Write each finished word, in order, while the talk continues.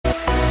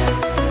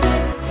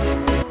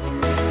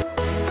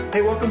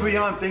Hey, welcome to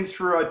Beyond. Thanks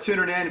for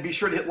tuning in, and be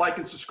sure to hit like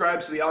and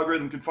subscribe so the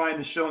algorithm can find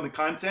the show and the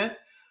content.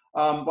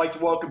 I'd like to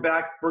welcome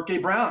back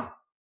Burke Brown.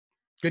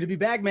 Good to be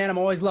back, man. I'm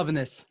always loving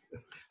this.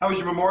 How was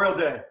your Memorial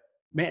Day?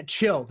 Man,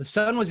 chill. The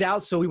sun was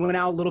out, so we went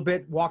out a little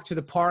bit, walked to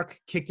the park,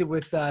 kicked it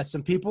with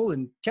some people,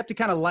 and kept it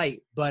kind of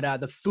light. But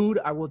the food,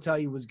 I will tell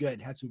you, was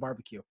good. Had some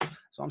barbecue,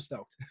 so I'm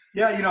stoked.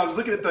 Yeah, I was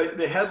looking at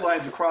the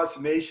headlines across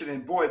the nation,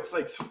 and boy, it's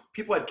like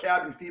people had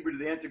cabin fever to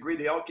the nth degree.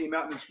 They all came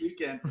out this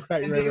weekend,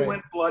 and they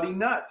went bloody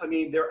nuts. I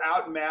mean, they're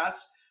out en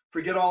masse.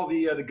 Forget all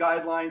the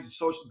guidelines of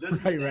social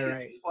distancing.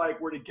 It's just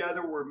like we're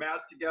together, we're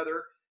masked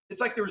together.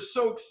 It's like they were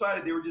so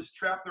excited. They were just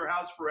trapped in their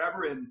house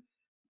forever, and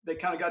they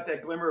kind of got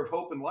that glimmer of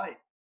hope and light.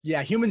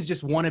 Yeah, humans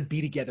just want to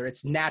be together.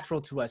 It's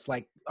natural to us.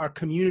 Like, our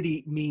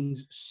community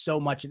means so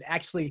much. And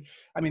actually,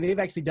 I mean, they've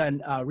actually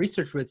done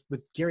research with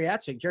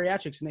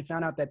geriatrics, and they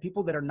found out that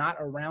people that are not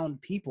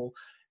around people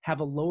have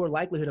a lower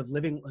likelihood of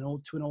living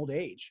to an old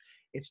age.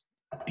 It's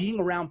being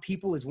around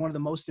people is one of the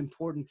most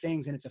important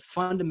things, and it's a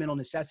fundamental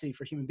necessity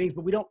for human beings.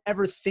 But we don't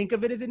ever think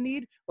of it as a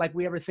need like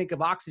we ever think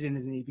of oxygen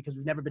as a need, because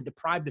we've never been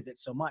deprived of it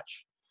so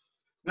much.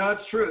 No,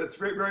 that's true. That's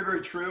very, very, very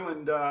true.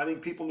 And I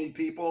think people need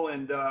people.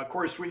 And of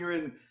course, when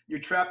you're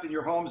trapped in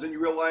your homes and you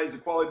realize the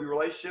quality of your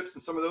relationships,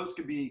 and some of those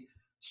could be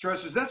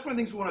stressors. That's one of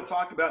the things we want to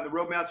talk about in the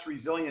roadmaps to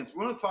resilience.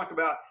 We want to talk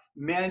about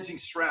managing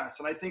stress.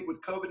 And I think with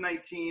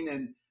COVID-19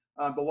 and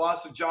the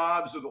loss of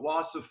jobs or the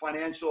loss of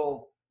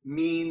financial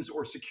means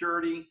or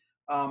security,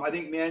 I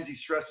think managing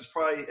stress is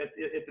probably at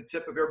the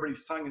tip of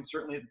everybody's tongue, and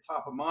certainly at the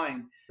top of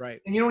mind.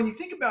 Right. And when you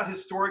think about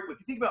historically, if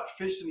you think about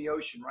fish in the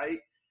ocean, right?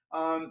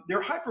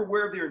 They're hyper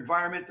aware of their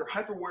environment. They're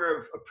hyper aware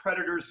of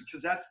predators,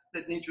 because that's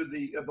the nature of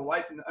the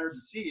life under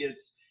the sea.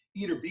 It's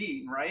eat or be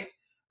eaten, right?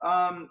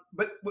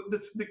 But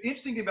the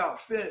interesting thing about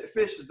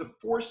fish is the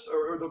force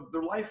or the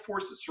life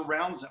force that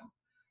surrounds them,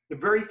 the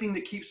very thing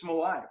that keeps them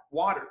alive,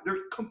 water. They're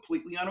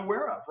completely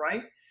unaware of,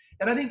 right?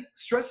 And I think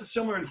stress is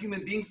similar in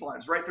human beings'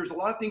 lives, right? There's a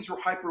lot of things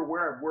we're hyper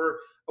aware of. We're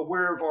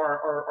aware of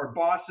our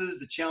bosses,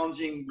 the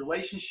challenging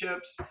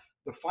relationships,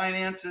 the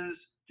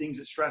finances, things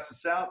that stress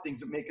us out, things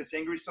that make us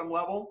angry at some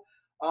level.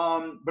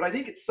 But I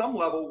think at some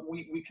level,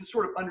 we can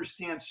sort of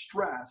understand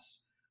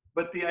stress,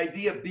 but the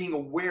idea of being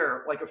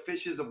aware, like a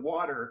fish is of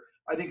water,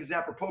 I think is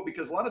apropos,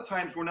 because a lot of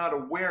times we're not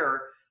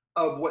aware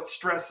of what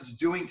stress is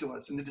doing to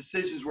us and the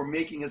decisions we're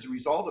making as a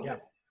result of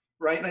it,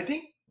 right? And I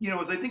think,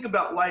 as I think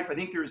about life, I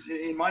think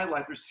in my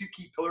life, there's two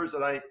key pillars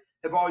that I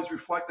have always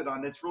reflected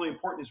on that's really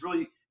important, is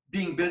really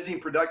being busy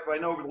and productive. I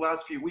know over the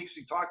last few weeks,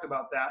 we talked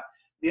about that.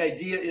 The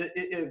idea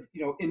is,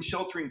 in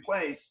sheltering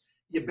place,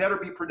 you better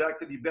be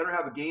productive. You better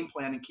have a game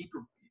plan and keep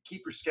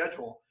your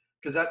schedule,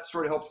 because that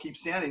sort of helps keep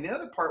sanity. The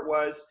other part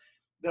was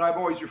that I've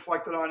always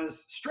reflected on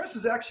is stress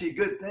is actually a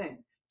good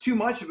thing. Too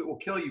much of it will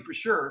kill you for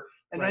sure.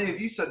 And I know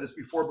you said this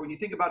before, but when you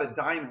think about a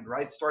diamond,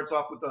 right, it starts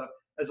off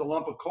as a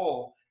lump of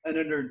coal, and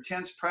under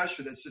intense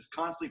pressure that's just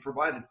constantly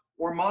provided,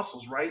 or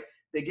muscles, right,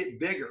 they get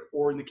bigger.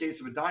 Or in the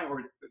case of a diamond, or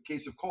in the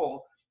case of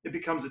coal, it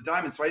becomes a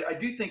diamond. So I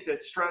do think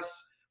that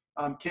stress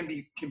can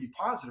be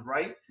positive,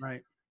 right?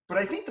 Right. But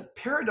I think the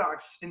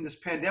paradox in this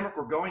pandemic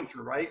we're going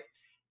through, right,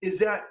 is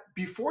that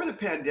before the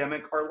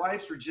pandemic, our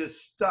lives were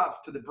just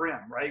stuffed to the brim,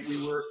 right?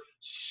 We were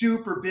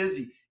super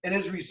busy. And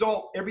as a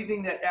result,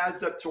 everything that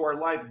adds up to our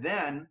life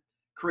then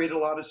created a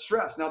lot of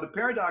stress. Now, the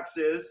paradox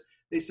is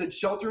they said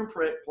shelter in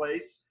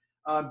place,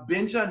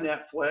 binge on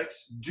Netflix,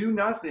 do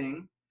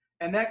nothing.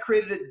 And that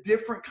created a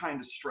different kind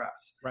of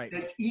stress. Right.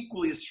 That's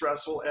equally as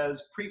stressful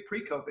as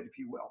pre-COVID, if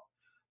you will.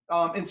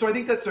 And so I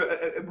think that's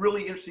a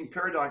really interesting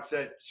paradox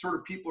that sort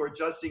of people are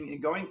adjusting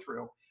and going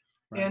through.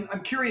 Right. And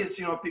I'm curious,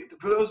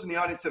 for those in the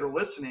audience that are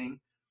listening,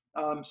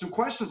 some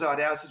questions I'd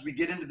ask as we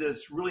get into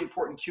this really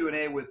important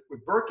Q&A with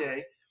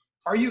Burke.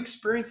 Are you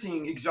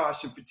experiencing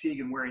exhaustion,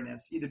 fatigue, and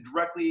weariness, either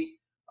directly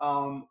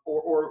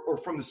or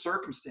from the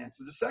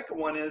circumstances? The second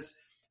one is,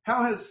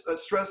 how has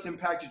stress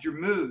impacted your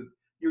mood,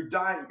 your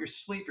diet, your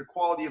sleep, your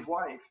quality of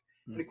life?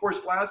 Mm-hmm. And of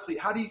course, lastly,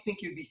 how do you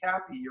think you'd be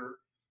happier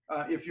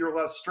if you're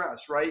less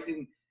stressed, right?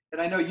 And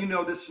I know you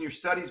know this in your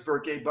studies,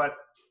 Burke, but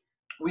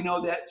we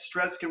know that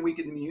stress can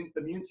weaken the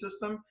immune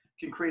system,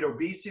 can create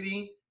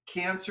obesity,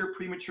 cancer,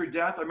 premature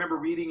death. I remember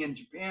reading in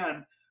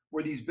Japan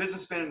where these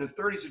businessmen in their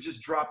 30s are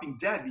just dropping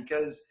dead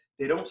because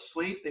they don't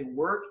sleep, they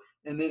work,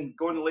 and then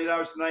go into late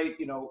hours of the night,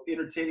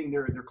 entertaining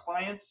their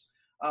clients.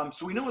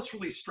 So we know it's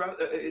really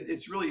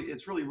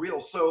it's really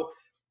real. So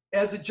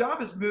as a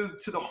job has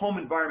moved to the home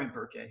environment,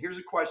 Burke, here's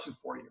a question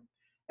for you.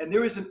 And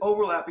there is an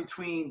overlap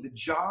between the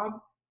job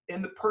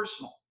and the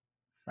personal.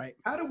 Right.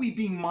 How do we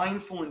be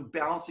mindful in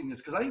balancing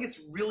this? Because I think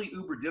it's really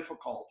uber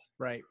difficult,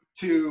 right,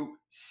 to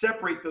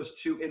separate those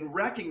two and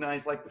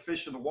recognize, like the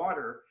fish in the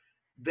water,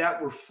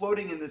 that we're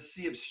floating in this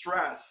sea of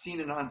stress, seen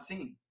and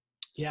unseen.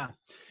 Yeah,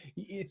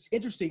 it's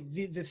interesting.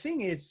 The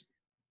thing is,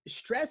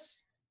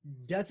 stress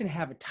doesn't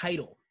have a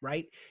title,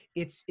 right?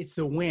 It's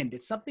the wind.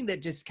 It's something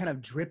that just kind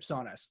of drips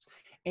on us.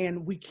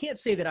 And we can't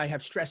say that I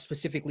have stress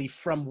specifically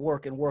from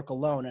work and work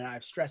alone, and I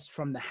have stress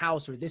from the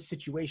house, or this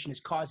situation is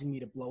causing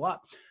me to blow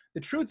up. The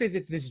truth is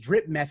it's this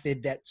drip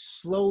method that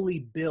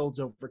slowly builds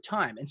over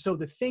time. And so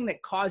the thing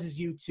that causes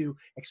you to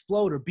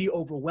explode or be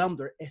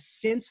overwhelmed or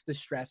sense the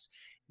stress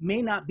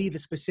may not be the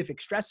specific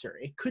stressor.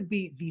 It could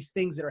be these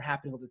things that are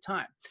happening all the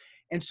time.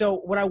 And so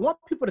what I want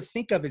people to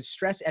think of is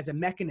stress as a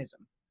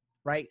mechanism,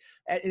 right?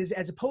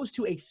 As opposed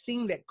to a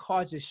thing that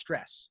causes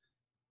stress.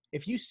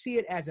 If you see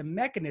it as a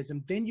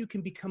mechanism, then you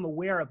can become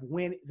aware of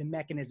when the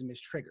mechanism is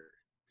triggered.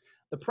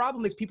 The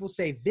problem is people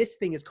say this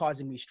thing is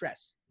causing me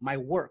stress. My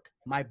work,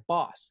 my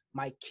boss,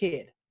 my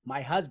kid,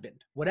 my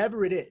husband,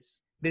 whatever it is,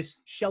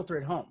 this shelter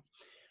at home.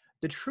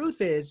 The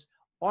truth is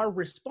our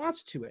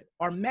response to it,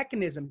 our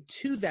mechanism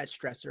to that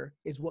stressor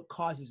is what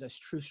causes us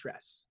true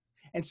stress.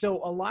 And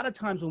so a lot of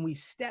times when we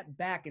step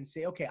back and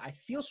say, okay, I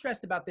feel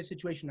stressed about this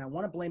situation, I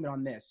want to blame it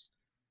on this.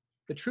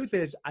 The truth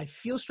is I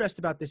feel stressed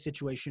about this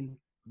situation.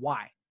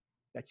 Why?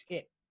 That's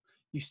it.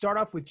 You start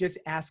off with just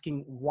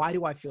asking, why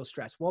do I feel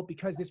stressed? Well,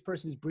 because this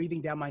person's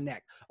breathing down my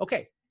neck.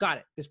 Okay, got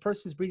it. This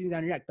person's breathing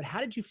down your neck. But how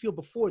did you feel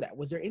before that?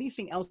 Was there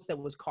anything else that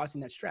was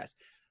causing that stress?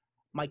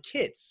 My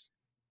kids,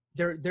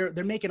 they're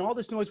making all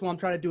this noise while I'm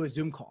trying to do a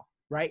Zoom call,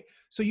 right?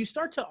 So you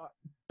start to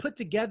put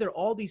together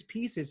all these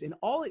pieces, and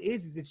all it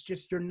is it's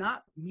just you're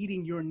not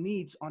meeting your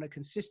needs on a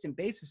consistent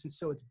basis. And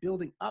so it's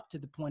building up to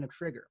the point of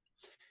trigger.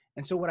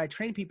 And so what I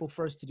train people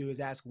first to do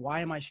is ask, why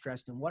am I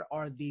stressed? And what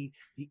are the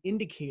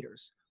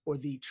indicators or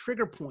the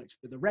trigger points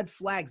or the red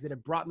flags that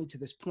have brought me to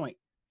this point?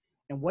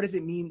 And what does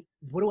it mean?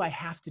 What do I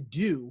have to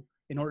do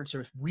in order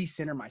to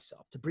recenter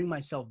myself, to bring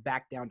myself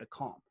back down to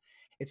calm?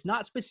 It's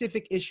not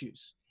specific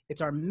issues.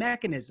 It's our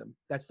mechanism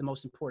that's the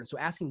most important. So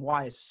asking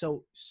why is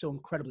so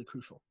incredibly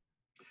crucial.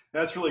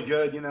 That's really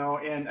good,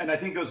 and I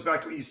think it goes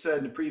back to what you said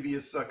in the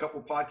previous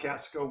couple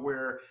podcasts ago,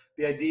 where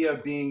the idea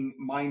of being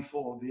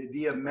mindful, the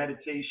idea of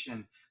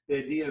meditation, the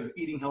idea of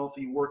eating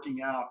healthy,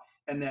 working out,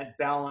 and that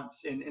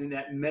balance and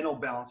that mental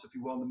balance, if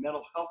you will, and the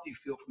mental health you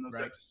feel from those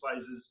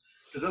exercises,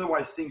 because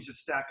otherwise things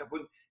just stack up.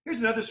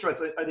 Here's another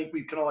stress I think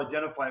we can all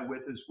identify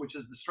with, which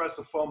is the stress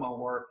of FOMO,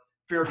 or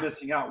fear of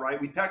missing out, right?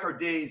 We pack our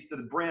days to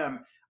the brim.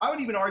 I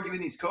would even argue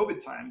in these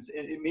COVID times,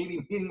 and it may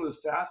be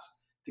meaningless tasks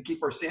to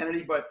keep our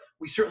sanity, but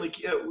we certainly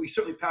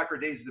pack our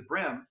days to the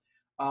brim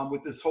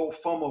with this whole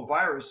FOMO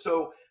virus.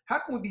 So how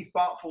can we be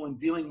thoughtful in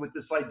dealing with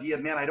this idea,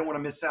 man, I don't want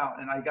to miss out,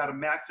 and I got to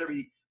max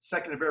every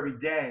second of every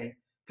day?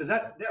 Because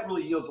that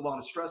really yields a lot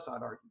of stress,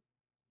 I'd argue.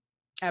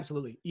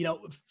 Absolutely.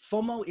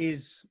 FOMO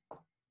is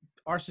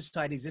our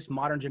society's, this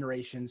modern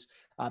generation's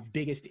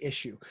biggest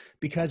issue,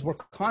 because we're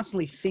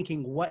constantly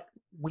thinking what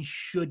we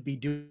should be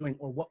doing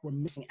or what we're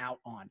missing out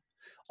on.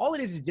 All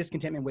it is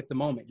discontentment with the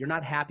moment. You're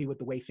not happy with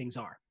the way things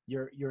are.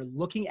 You're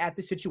looking at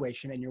the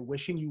situation and you're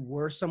wishing you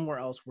were somewhere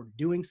else, we're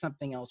doing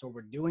something else, or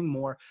we're doing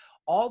more.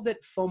 All that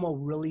FOMO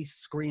really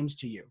screams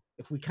to you,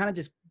 if we kind of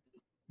just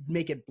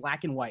make it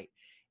black and white,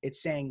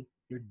 it's saying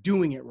you're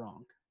doing it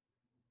wrong.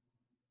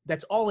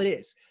 That's all it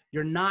is.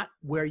 You're not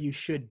where you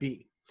should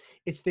be.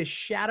 It's this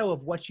shadow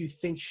of what you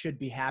think should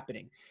be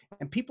happening.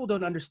 And people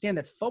don't understand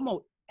that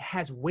FOMO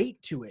has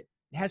weight to it.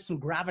 It has some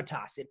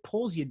gravitas. It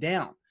pulls you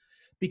down.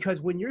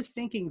 Because when you're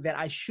thinking that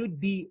I should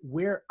be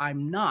where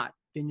I'm not,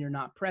 then you're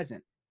not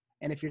present.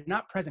 And if you're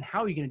not present,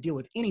 how are you going to deal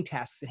with any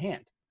tasks at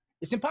hand?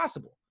 It's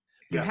impossible.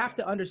 You have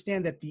to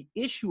understand that the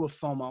issue of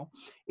FOMO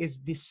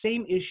is the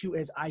same issue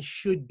as I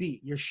should be.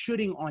 You're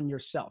shooting on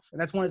yourself.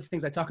 And that's one of the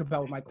things I talk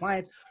about with my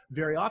clients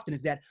very often,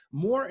 is that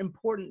more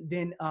important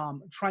than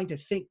trying to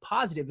think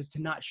positive is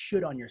to not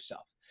should on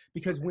yourself.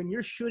 Because when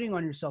you're shooting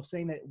on yourself,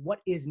 saying that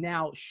what is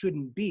now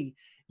shouldn't be,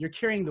 you're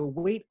carrying the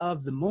weight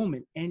of the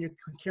moment, and you're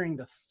carrying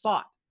the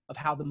thought of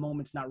how the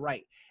moment's not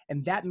right.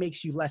 And that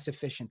makes you less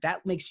efficient.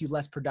 That makes you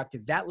less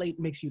productive. That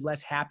makes you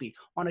less happy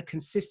on a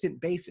consistent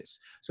basis.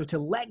 So to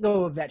let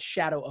go of that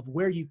shadow of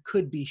where you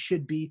could be,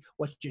 should be,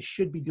 what you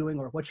should be doing,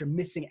 or what you're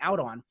missing out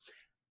on,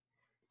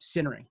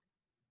 centering.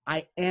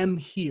 I am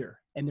here,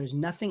 and there's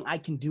nothing I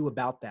can do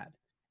about that.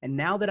 And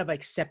now that I've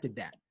accepted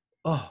that,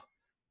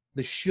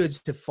 the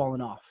shoulds have fallen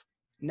off.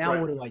 Now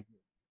what do I do?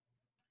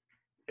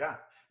 Yeah.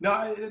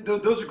 No,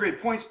 those are great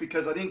points,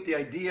 because I think the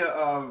idea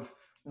of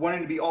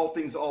wanting to be all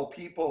things to all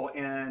people,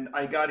 and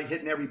I got to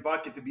hit in every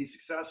bucket to be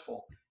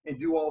successful and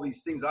do all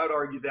these things, I would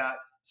argue that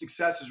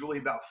success is really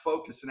about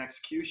focus and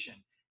execution.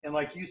 And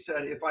like you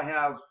said, if I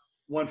have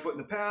one foot in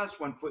the past,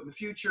 one foot in the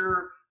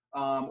future,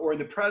 or in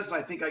the present,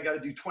 I think I got to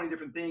do 20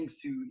 different things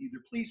to either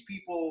please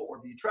people or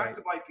be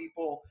attracted by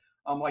people.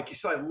 Like you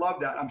said, I love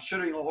that. I'm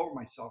shooting all over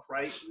myself,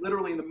 right?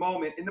 Literally in the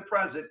moment, in the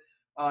present,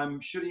 I'm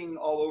shooting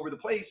all over the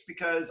place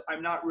because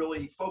I'm not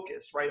really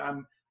focused, right?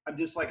 I'm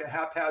just like a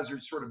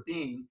haphazard sort of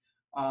being,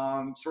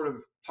 sort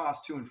of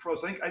tossed to and fro.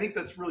 So I think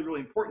that's really, really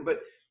important.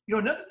 But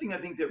another thing I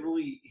think that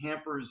really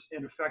hampers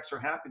and affects our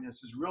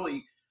happiness is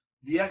really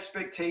the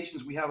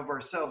expectations we have of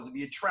ourselves to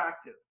be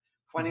attractive,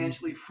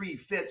 financially free,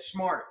 fit,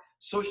 smart,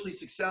 socially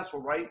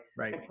successful, right?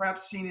 And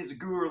perhaps seen as a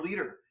guru or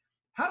leader.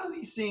 How do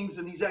these things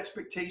and these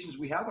expectations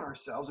we have on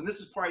ourselves, and this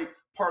is probably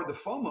part of the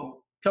FOMO,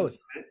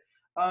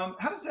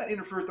 how does that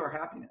interfere with our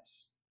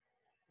happiness?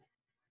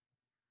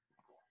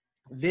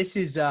 This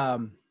is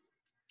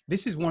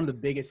This is one of the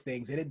biggest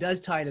things, and it does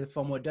tie into the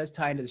FOMO. It does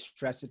tie into the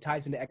stress. It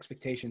ties into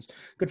expectations.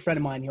 Good friend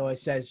of mine, he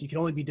always says, you can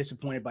only be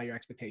disappointed by your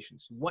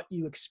expectations. What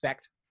you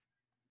expect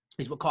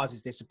is what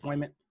causes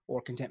disappointment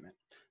or contentment.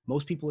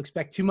 Most people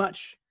expect too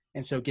much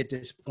and so get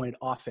disappointed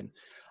often.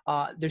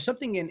 There's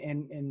something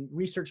in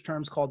research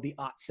terms called the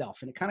ought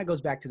self, and it kind of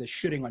goes back to the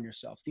shoulding on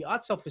yourself. The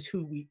ought self is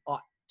who we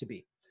ought to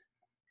be.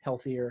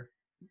 Healthier,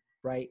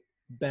 right?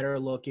 Better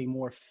looking,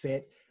 more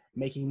fit,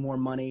 making more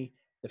money.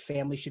 The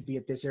family should be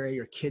at this area.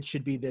 Your kids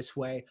should be this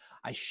way.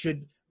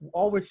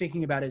 All we're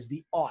thinking about is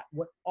the ought,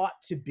 what ought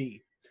to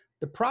be.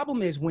 The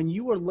problem is when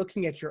you are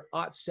looking at your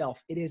ought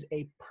self, it is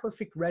a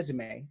perfect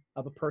resume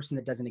of a person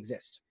that doesn't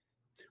exist.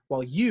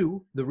 While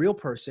you, the real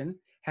person,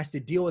 has to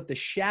deal with the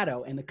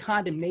shadow and the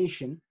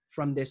condemnation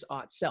from this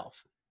ought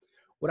self.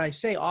 What I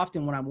say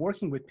often when I'm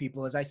working with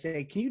people is I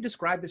say, can you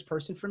describe this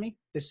person for me?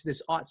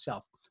 This ought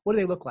self. What do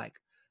they look like?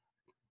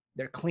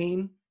 They're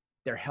clean.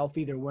 They're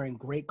healthy. They're wearing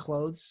great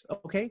clothes.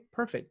 Okay,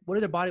 perfect.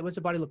 What's their body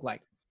look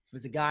like? If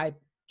it's a guy,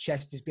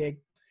 chest is big,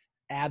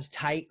 abs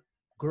tight.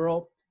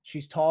 Girl,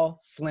 she's tall,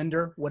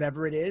 slender,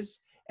 whatever it is.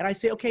 And I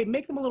say, okay,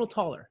 make them a little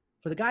taller.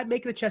 For the guy,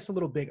 make the chest a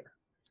little bigger.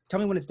 Tell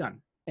me when it's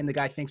done. And the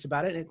guy thinks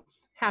about it, and it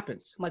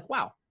happens. I'm like,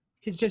 wow,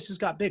 his chest just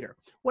got bigger.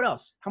 What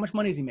else? How much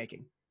money is he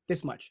making?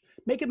 This much.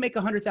 Make him make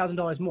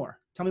 $100,000 more.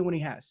 Tell me when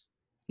he has.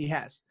 He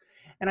has.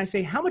 And I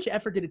say, how much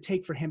effort did it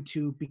take for him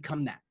to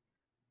become that?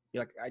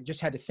 You're like, I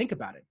just had to think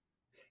about it.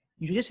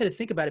 You just had to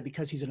think about it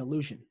because he's an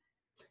illusion.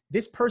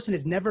 This person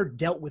has never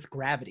dealt with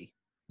gravity,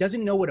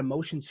 doesn't know what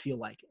emotions feel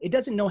like. It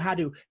doesn't know how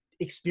to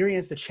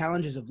experience the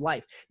challenges of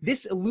life.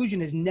 This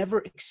illusion has never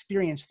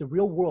experienced the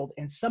real world,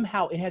 and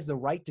somehow it has the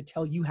right to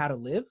tell you how to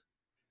live.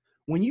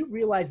 When you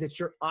realize that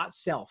your ought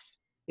self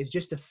is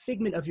just a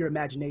figment of your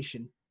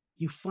imagination,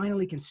 you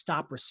finally can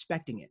stop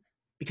respecting it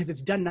because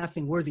it's done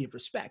nothing worthy of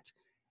respect.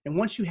 And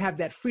once you have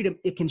that freedom,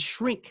 it can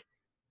shrink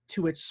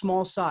to its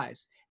small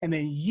size, and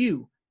then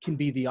you can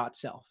be the ought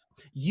self.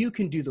 You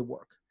can do the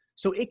work.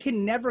 So it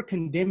can never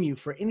condemn you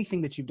for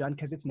anything that you've done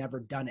because it's never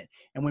done it.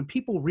 And when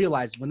people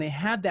realize, when they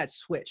have that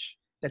switch,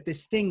 that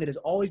this thing that has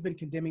always been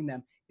condemning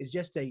them is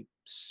just a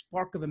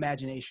spark of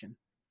imagination,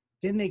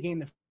 then they gain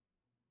the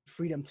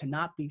freedom to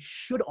not be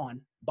should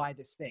on by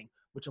this thing,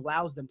 which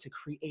allows them to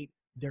create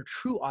their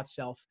true ought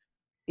self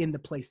in the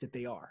place that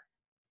they are.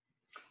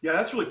 Yeah,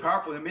 that's really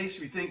powerful. It makes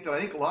me think that I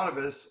think a lot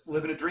of us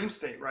live in a dream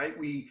state, right?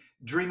 We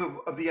dream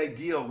of the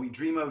ideal. We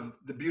dream of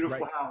the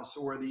beautiful house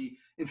or the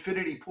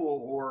infinity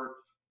pool or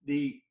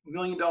the $1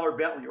 million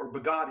Bentley or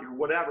Bugatti or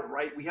whatever,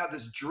 right? We have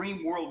this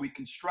dream world we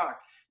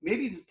construct.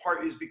 Maybe it's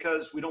part is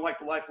because we don't like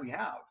the life we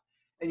have.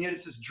 And yet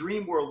it's this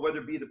dream world, whether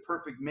it be the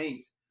perfect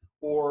mate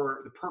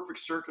or the perfect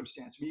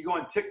circumstance. I mean, you go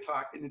on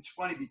TikTok and it's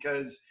funny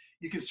because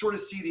you can sort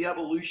of see the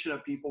evolution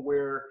of people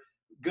where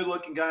good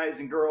looking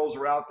guys and girls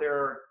are out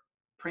there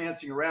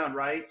prancing around,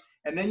 right?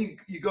 And then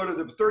you go to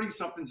the 30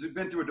 somethings who've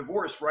been through a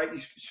divorce, right?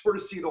 You sort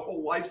of see the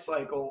whole life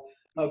cycle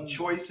of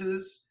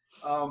choices.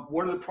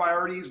 What are the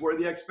priorities? What are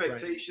the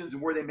expectations,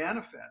 and where they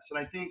manifest? And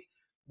I think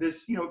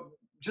this,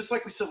 just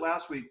like we said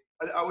last week,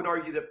 I would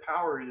argue that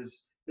power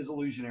is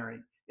illusionary.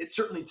 It's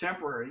certainly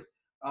temporary.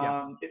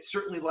 It's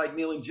certainly like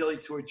nailing jelly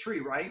to a tree,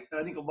 right? And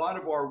I think a lot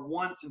of our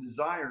wants and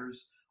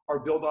desires are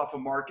built off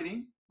of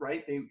marketing,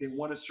 right? They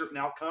want a certain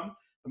outcome.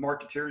 The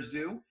marketeers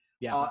do.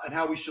 And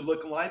how we should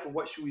look in life and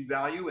what should we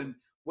value and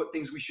what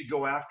things we should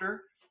go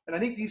after. And I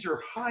think these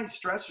are high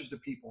stressors to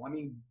people. I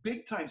mean,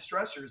 big time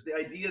stressors. The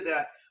idea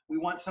that we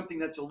want something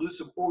that's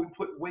elusive or we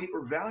put weight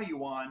or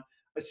value on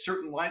a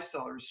certain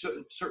lifestyle or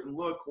a certain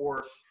look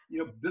or,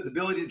 the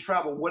ability to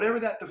travel, whatever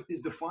that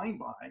is defined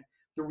by.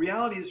 The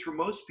reality is for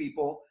most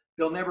people,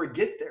 they'll never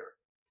get there.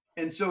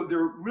 And so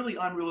they're really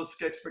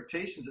unrealistic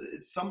expectations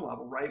at some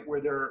level, right?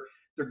 Where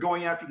they're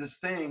going after this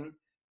thing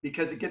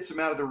because it gets them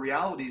out of the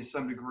reality to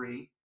some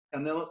degree.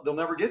 And they'll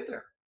never get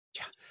there.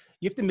 Yeah.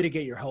 You have to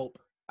mitigate your hope.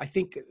 I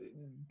think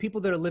people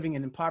that are living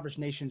in impoverished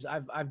nations,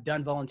 I've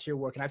done volunteer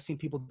work and I've seen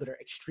people that are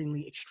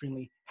extremely,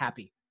 extremely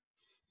happy,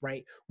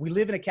 right? We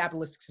live in a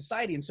capitalistic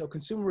society. And so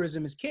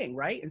consumerism is king,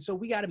 right? And so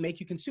we got to make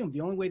you consume.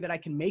 The only way that I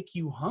can make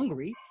you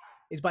hungry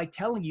is by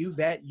telling you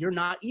that you're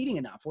not eating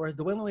enough. Or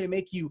the only way to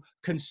make you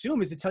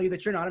consume is to tell you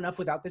that you're not enough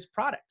without this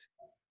product.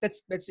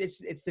 It's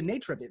the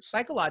nature of it.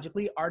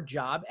 Psychologically, our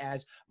job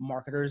as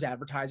marketers,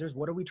 advertisers,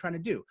 what are we trying to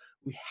do?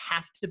 We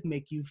have to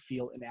make you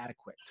feel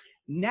inadequate.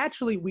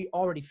 Naturally, we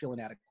already feel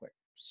inadequate.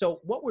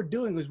 So what we're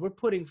doing is we're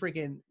putting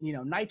freaking,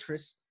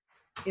 nitrous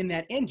in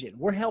that engine.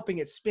 We're helping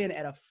it spin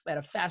at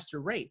a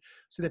faster rate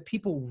so that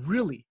people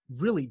really,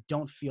 really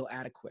don't feel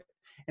adequate.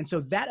 And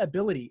so that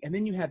ability, and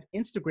then you have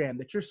Instagram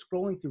that you're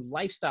scrolling through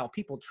lifestyle,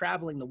 people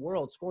traveling the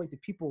world, scrolling through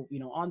people,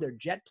 on their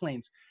jet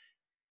planes.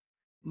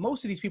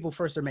 Most of these people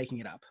first are making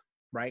it up,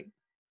 right?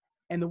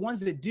 And the ones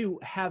that do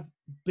have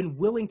been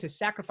willing to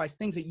sacrifice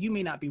things that you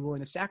may not be willing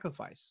to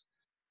sacrifice.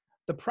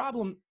 The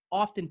problem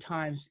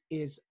oftentimes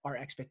is our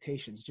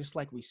expectations, just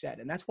like we said.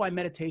 And that's why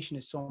meditation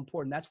is so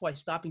important. That's why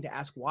stopping to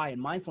ask why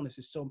and mindfulness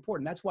is so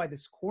important. That's why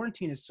this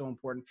quarantine is so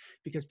important,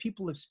 because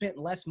people have spent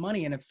less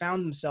money and have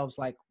found themselves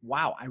like,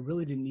 wow, I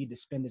really didn't need to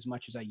spend as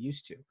much as I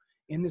used to.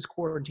 In this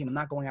quarantine, I'm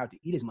not going out to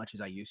eat as much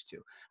as I used to.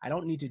 I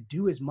don't need to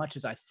do as much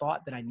as I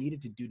thought that I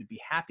needed to do to be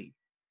happy.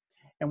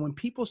 And when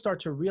people start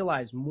to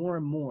realize more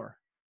and more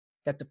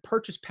that the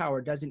purchase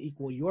power doesn't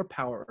equal your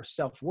power or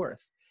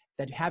self-worth,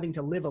 that having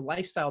to live a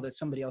lifestyle that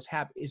somebody else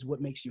has is what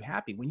makes you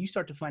happy. When you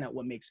start to find out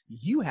what makes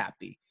you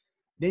happy,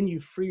 then you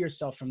free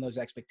yourself from those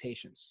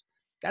expectations.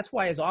 That's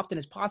why as often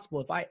as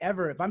possible, if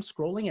I'm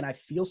scrolling and I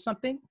feel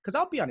something, because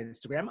I'll be on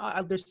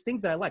Instagram, there's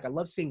things that I like. I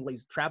love seeing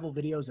these travel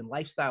videos and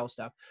lifestyle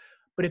stuff.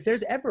 But if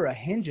there's ever a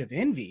hinge of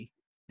envy,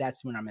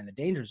 that's when I'm in the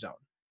danger zone.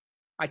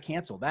 I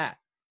cancel that.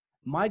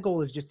 My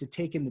goal is just to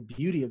take in the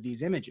beauty of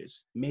these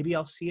images. Maybe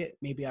I'll see it,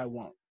 maybe I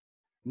won't.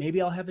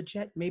 Maybe I'll have a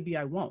jet, maybe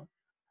I won't.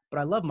 But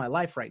I love my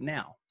life right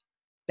now.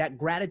 That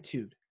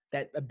gratitude,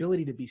 that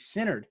ability to be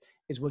centered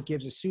is what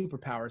gives us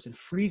superpowers and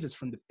frees us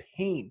from the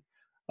pain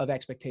of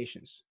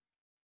expectations.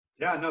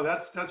 Yeah, no,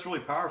 that's really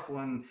powerful,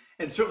 and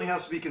certainly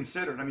has to be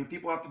considered. I mean,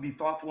 people have to be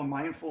thoughtful and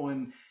mindful.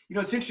 And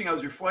it's interesting. I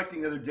was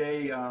reflecting the other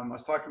day. I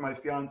was talking to my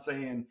fiance,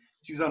 and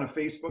she was on a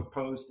Facebook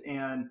post,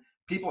 and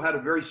people had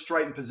a very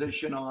strident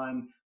position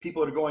on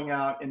people that are going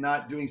out and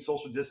not doing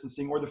social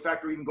distancing, or the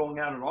fact they're even going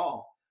out at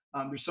all.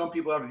 There's some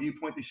people that have a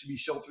viewpoint they should be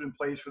sheltered in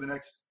place for the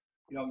next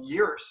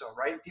year or so,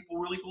 right? And people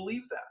really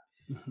believe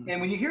that. Mm-hmm.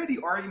 And when you hear the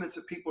arguments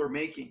that people are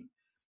making,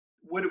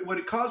 what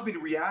it caused me to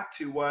react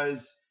to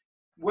was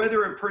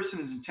whether a person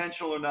is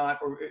intentional or not,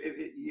 or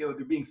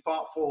they're being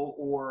thoughtful,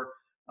 or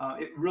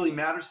it really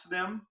matters to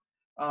them.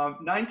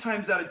 9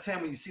 times out of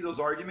 10, when you see those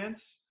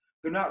arguments,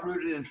 they're not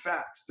rooted in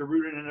facts. They're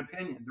rooted in an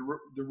opinion.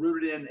 They're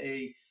rooted in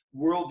a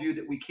worldview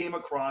that we came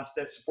across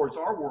that supports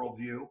our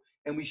worldview,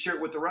 and we share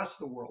it with the rest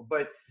of the world.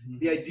 But Mm-hmm.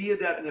 the idea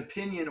that an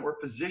opinion or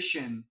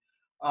position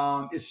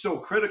is so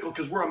critical,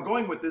 because where I'm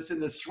going with this in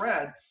this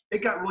thread,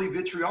 it got really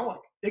vitriolic.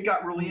 It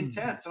got really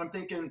intense. And I'm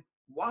thinking,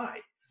 why?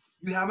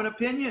 You have an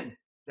opinion.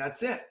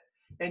 That's it.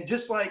 And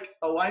just like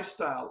a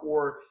lifestyle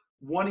or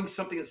wanting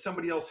something that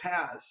somebody else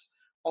has,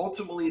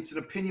 ultimately it's an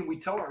opinion we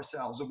tell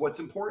ourselves of what's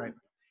important.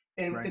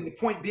 Right. And the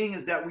point being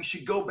is that we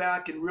should go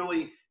back and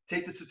really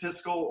take the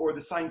statistical or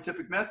the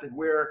scientific method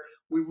where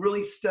we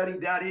really study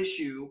that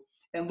issue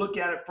and look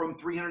at it from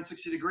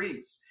 360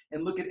 degrees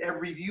and look at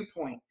every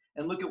viewpoint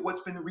and look at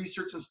what's been the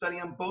research and study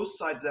on both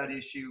sides of that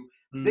issue.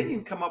 Then you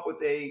can come up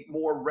with a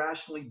more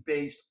rationally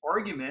based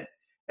argument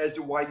as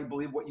to why you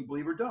believe what you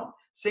believe or don't.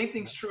 Same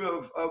thing's true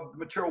of the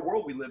material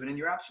world we live in. And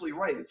you're absolutely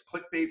right. It's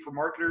clickbait for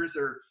marketers.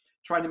 They're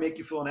trying to make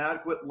you feel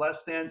inadequate,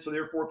 less than. So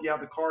therefore, if you have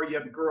the car, you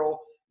have the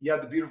girl, you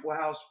have the beautiful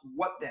house,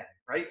 what then,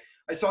 right?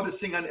 I saw this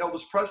thing on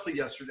Elvis Presley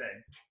yesterday.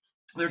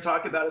 They're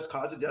talking about his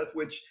cause of death,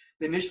 which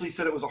they initially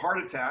said it was a heart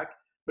attack,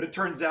 but it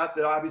turns out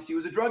that obviously it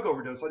was a drug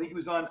overdose. I think he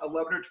was on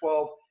 11 or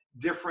 12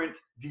 different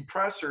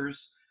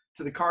depressors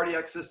to the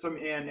cardiac system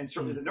and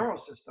certainly the neural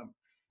system.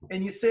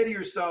 And you say to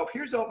yourself,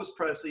 here's Elvis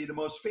Presley, the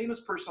most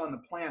famous person on the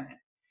planet,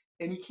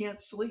 and he can't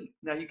sleep.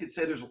 Now, you could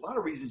say there's a lot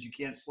of reasons you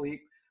can't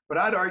sleep, but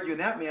I'd argue in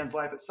that man's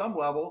life at some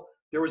level,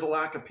 there was a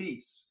lack of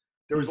peace.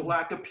 There was a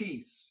lack of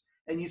peace.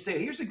 And you say,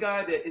 here's a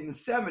guy that in the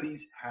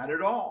 70s had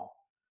it all.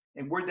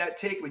 And where'd that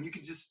take him? And you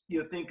could just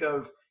think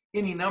of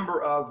any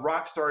number of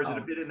rock stars that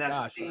have been in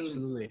that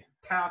same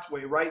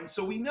pathway, right? And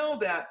so we know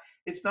that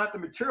it's not the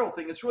material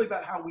thing. It's really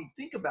about how we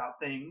think about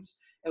things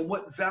and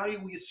what value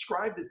we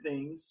ascribe to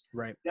things.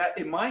 Right. That,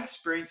 in my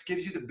experience,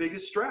 gives you the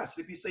biggest stress.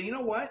 If you say, you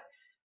know what?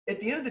 At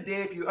the end of the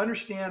day, if you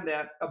understand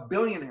that a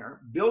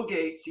billionaire, Bill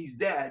Gates, he's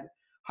dead.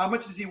 How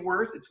much is he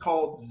worth? It's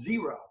called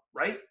zero,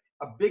 right?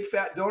 A big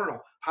fat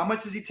donut. How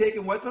much is he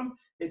taking with him?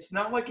 It's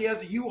not like he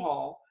has a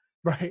U-Haul,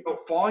 right?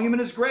 Falling him in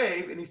his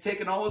grave, and he's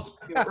taking all his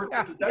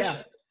earthly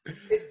possessions.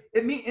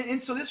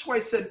 And so this is why I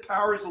said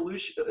power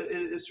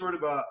is sort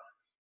of a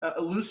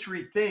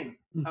illusory thing.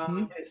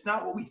 It's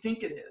not what we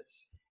think it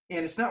is,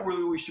 and it's not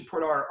where we should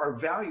put our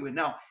value in.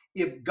 Now,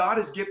 if God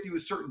has gifted you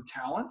with certain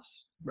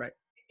talents, right,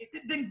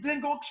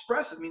 then go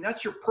express it. I mean,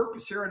 that's your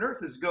purpose here on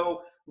earth, is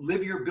go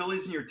live your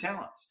abilities and your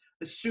talents,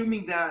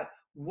 assuming that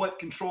what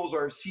controls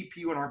our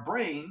CPU and our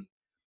brain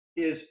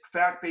is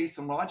fact-based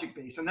and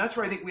logic-based. And that's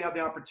where I think we have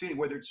the opportunity,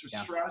 whether it's through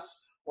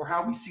stress or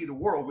how we see the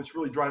world, which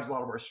really drives a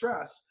lot of our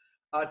stress,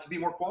 to be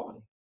more quality.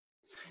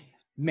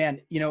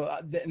 Man,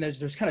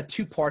 there's kind of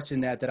 2 parts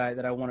in that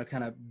I want to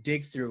kind of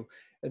dig through.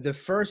 The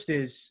first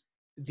is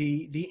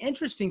the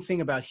interesting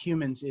thing about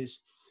humans is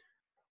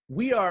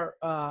we are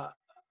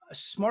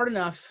smart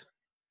enough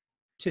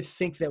to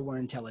think that we're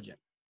intelligent.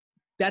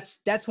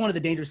 That's one of the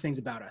dangerous things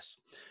about us.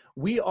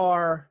 We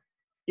are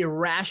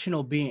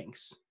irrational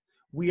beings.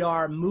 We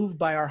are moved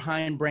by our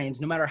hind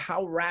brains, no matter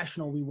how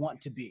rational we want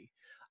to be.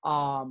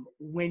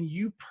 When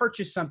you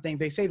purchase something,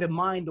 they say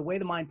the way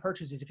the mind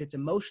purchases, if it's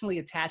emotionally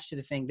attached to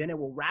the thing, then it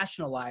will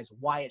rationalize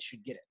why it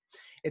should get it.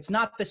 It's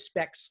not the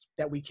specs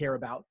that we care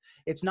about.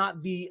 It's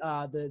not the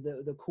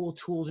cool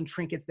tools and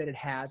trinkets that it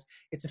has.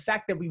 It's the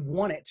fact that we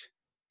want it.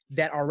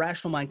 that our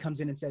rational mind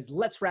comes in and says,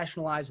 let's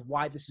rationalize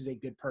why this is a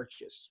good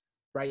purchase,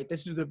 right?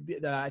 This is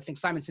I think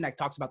Simon Sinek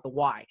talks about the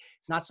why.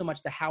 It's not so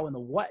much the how and the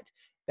what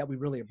that we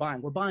really are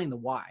buying. We're buying the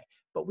why,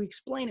 but we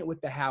explain it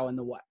with the how and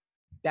the what.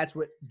 That's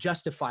what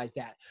justifies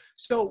that.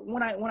 So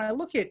when I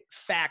look at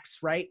facts,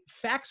 right?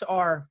 Facts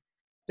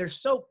they're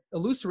so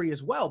illusory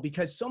as well,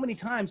 because so many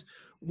times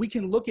we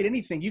can look at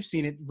anything. You've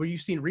seen it where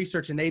you've seen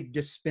research and they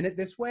just spin it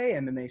this way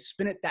and then they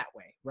spin it that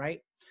way,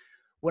 right?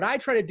 What I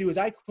try to do is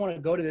I want to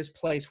go to this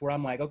place where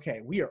I'm like, okay,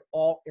 we are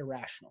all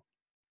irrational.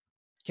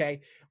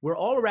 Okay. We're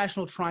all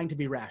irrational trying to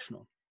be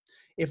rational.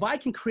 If I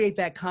can create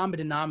that common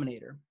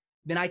denominator,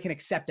 then I can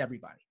accept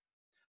everybody.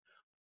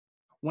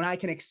 When I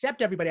can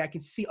accept everybody, I can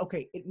see,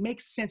 okay, it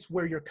makes sense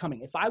where you're coming.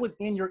 If I was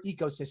in your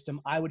ecosystem,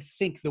 I would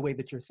think the way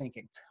that you're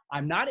thinking.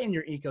 I'm not in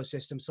your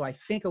ecosystem, so I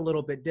think a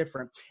little bit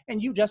different.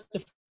 And you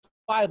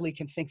justifiably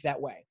can think that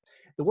way.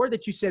 The word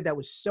that you said that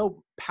was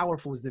so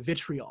powerful was the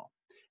vitriol.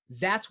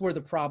 That's where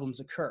the problems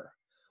occur.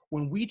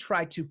 When we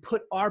try to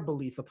put our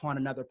belief upon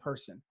another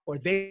person, or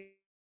they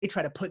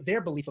try to put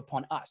their belief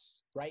upon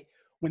us, right?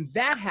 When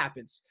that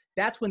happens,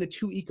 that's when the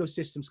two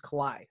ecosystems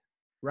collide.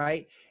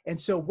 Right?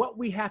 And so what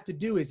we have to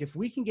do is if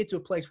we can get to a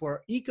place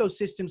where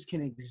ecosystems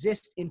can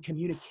exist in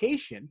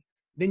communication,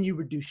 then you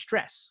reduce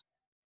stress,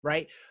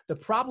 right? The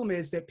problem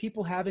is that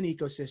people have an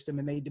ecosystem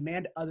and they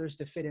demand others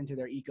to fit into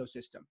their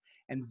ecosystem.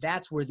 And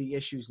that's where the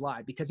issues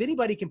lie, because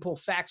anybody can pull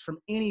facts from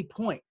any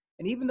point.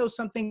 And even though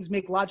some things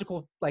make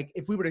logical, like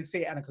if we were to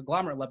say at a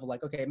conglomerate level,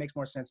 like, okay, it makes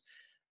more sense.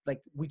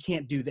 Like we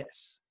can't do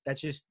this.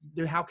 That's just,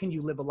 how can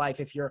you live a life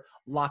if you're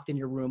locked in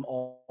your room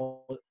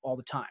all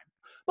the time?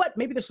 But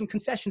maybe there's some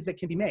concessions that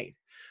can be made.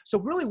 So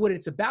really what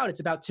it's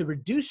about to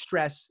reduce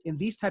stress in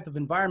these type of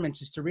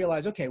environments is to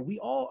realize, okay, we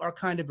all are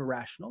kind of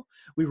irrational.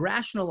 We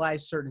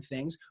rationalize certain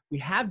things. We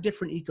have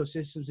different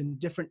ecosystems and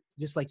different,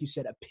 just like you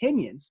said,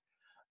 opinions.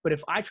 But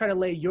if I try to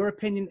lay your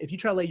opinion, if you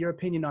try to lay your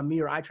opinion on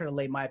me, or I try to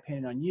lay my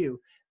opinion on you,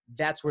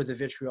 that's where the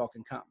vitriol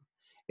can come.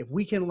 If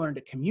we can learn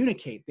to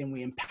communicate, then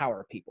we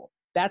empower people.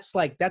 That's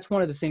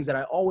one of the things that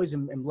I always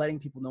am letting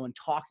people know and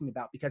talking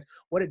about, because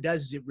what it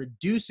does is it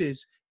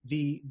reduces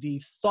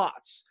the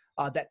thoughts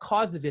that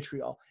cause the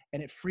vitriol,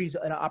 and it frees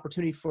an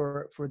opportunity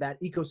for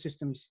that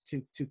ecosystems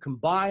to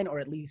combine, or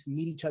at least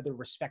meet each other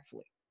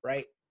respectfully,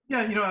 right?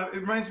 Yeah, it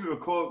reminds me of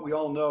a quote we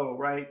all know,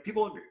 right?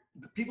 People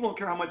don't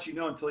care how much you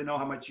know until they know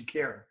how much you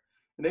care,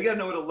 and they got to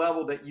know at a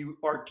level that you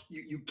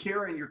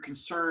care and you're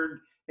concerned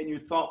and you're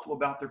thoughtful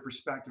about their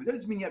perspective. That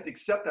doesn't mean you have to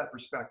accept that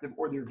perspective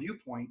or their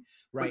viewpoint,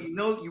 right?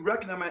 But you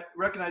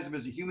recognize them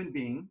as a human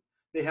being.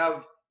 They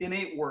have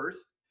innate worth,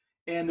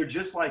 and they're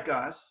just like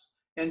us.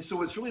 And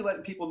so it's really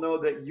letting people know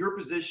that your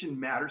position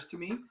matters to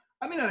me.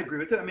 I may not agree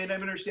with it. I may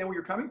not understand where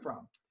you're coming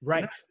from.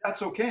 Right.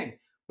 That's okay.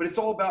 But it's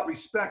all about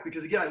respect,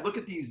 because again, I look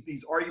at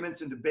these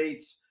arguments and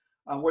debates,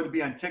 whether it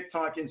be on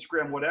TikTok,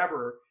 Instagram,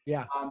 whatever.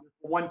 Yeah.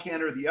 One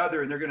can or the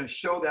other, and they're going to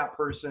show that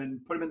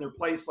person, put them in their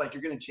place, like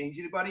you're going to change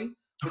anybody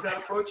with that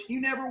approach. You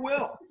never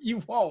will.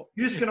 You won't.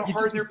 You're just going to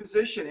harden their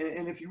position.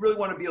 And if you really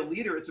want to be a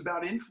leader, it's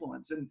about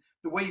influence. And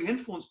the way you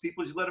influence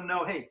people is you let them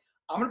know, hey,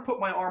 I'm going to put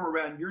my arm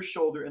around your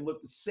shoulder and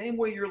look the same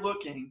way you're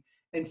looking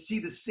and see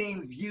the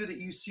same view that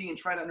you see, and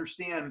try to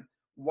understand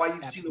why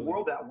you've seen the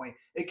world that way.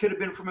 It could have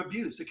been from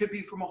abuse. It could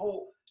be from a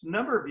whole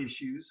number of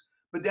issues,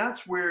 but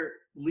that's where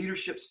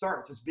leadership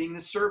starts. It's being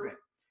the servant.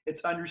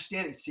 It's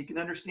understanding, seeking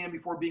to understand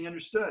before being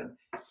understood.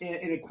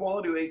 In a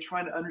quality way,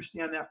 trying to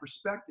understand that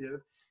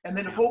perspective. And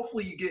then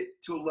hopefully you get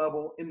to a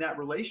level in that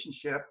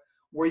relationship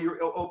where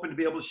you're open to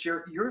be able to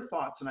share your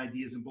thoughts and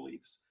ideas and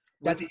beliefs.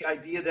 With the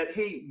idea that,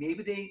 hey,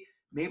 maybe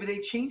they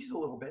changed it a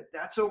little bit.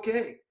 That's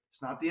okay.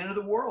 It's not the end of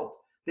the world.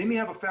 They may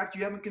have a fact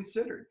you haven't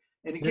considered.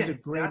 And again,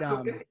 that's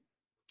okay.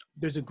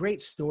 There's a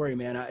great story,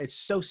 man. It's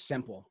so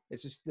simple.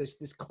 It's just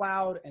this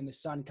cloud and the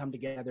sun come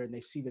together, and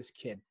they see this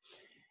kid.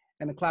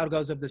 And the cloud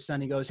goes up to the sun.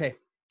 He goes, hey,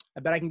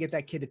 I bet I can get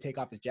that kid to take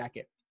off his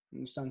jacket.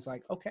 And the sun's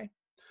like, okay.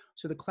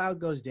 So the cloud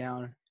goes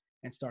down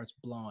and starts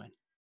blowing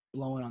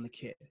on the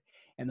kid.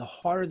 And the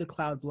harder the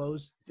cloud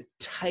blows, the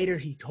tighter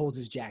he holds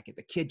his jacket.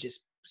 The kid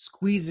just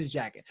squeezes his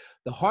jacket.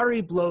 The harder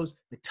he blows,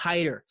 the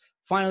tighter.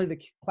 Finally,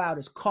 the cloud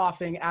is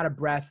coughing, out of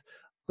breath,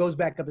 goes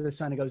back up to the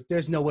sun and goes,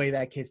 there's no way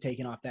that kid's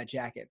taking off that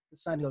jacket. The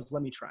sun goes,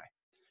 let me try.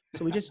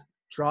 So he just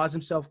draws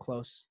himself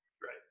close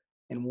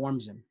and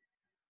warms him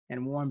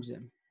and warms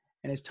him.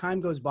 And as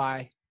time goes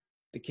by,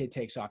 the kid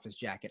takes off his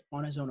jacket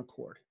on his own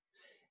accord.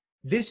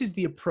 This is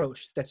the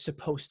approach that's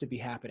supposed to be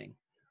happening.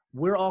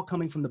 We're all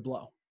coming from the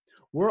blow.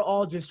 We're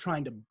all just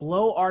trying to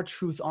blow our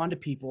truth onto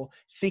people,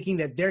 thinking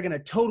that they're going to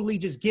totally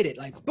just get it.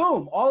 Like,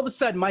 boom, all of a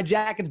sudden my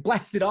jacket's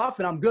blasted off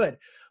and I'm good.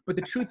 But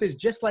the truth is,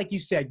 just like you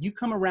said, you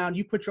come around,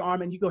 you put your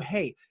arm and you go,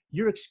 hey,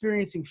 you're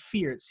experiencing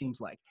fear, it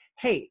seems like.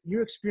 Hey,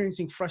 you're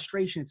experiencing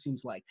frustration, it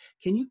seems like.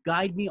 Can you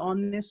guide me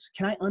on this?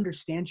 Can I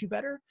understand you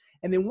better?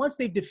 And then once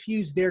they've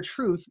diffused their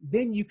truth,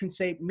 then you can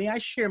say, may I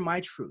share my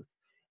truth?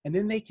 And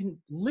then they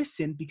can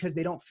listen because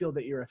they don't feel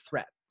that you're a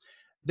threat.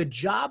 The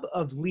job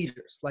of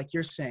leaders, like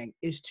you're saying,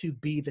 is to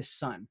be the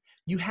sun.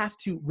 You have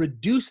to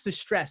reduce the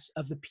stress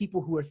of the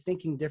people who are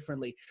thinking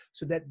differently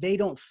so that they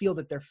don't feel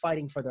that they're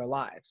fighting for their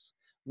lives.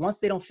 Once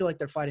they don't feel like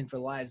they're fighting for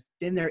lives,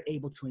 then they're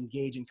able to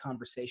engage in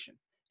conversation.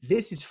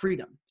 This is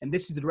freedom, and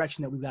this is the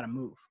direction that we've got to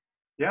move.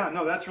 Yeah,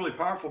 no, that's really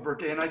powerful,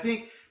 Burke. And I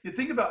think the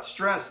thing about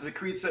stress is it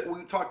creates that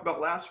we talked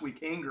about last week,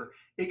 anger.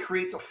 It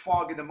creates a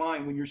fog in the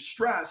mind. When you're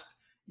stressed,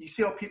 you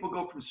see how people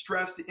go from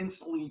stress to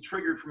instantly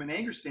triggered from an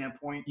anger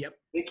standpoint. Yep.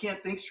 They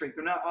can't think straight.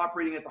 They're not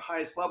operating at the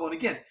highest level. And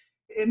again,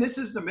 and this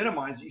is to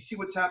minimize. You see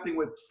what's happening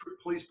with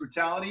police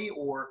brutality,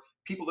 or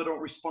people that don't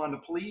respond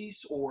to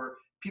police, or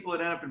people that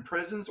end up in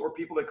prisons, or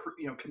people that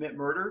commit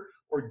murder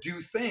or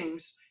do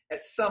things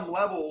at some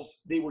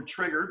levels. They were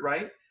triggered,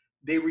 right?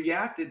 They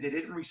reacted, they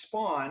didn't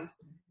respond,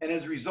 and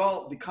as a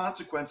result, the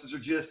consequences are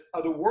just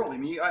otherworldly. I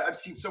mean, I've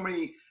seen so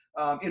many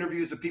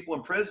interviews of people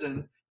in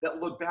prison that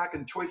look back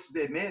and choices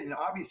they've made, and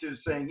obviously they're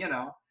saying,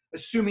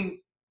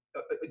 assuming,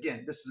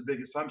 again, this is a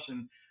big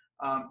assumption,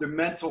 their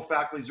mental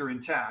faculties are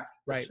intact.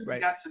 Right, assuming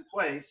right. that's in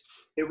place,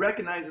 it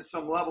recognizes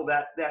some level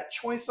that that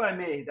choice I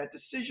made, that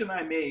decision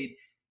I made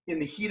in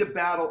the heat of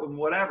battle and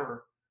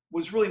whatever,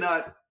 was really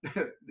not,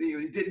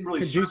 it didn't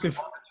really serve me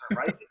long term,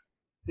 right?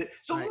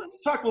 So right. Let me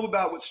talk a little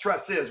about what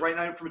stress is. Right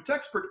now, from a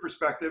textbook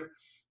perspective,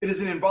 it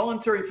is an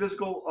involuntary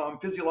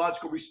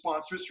physiological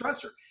response to a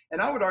stressor. And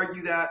I would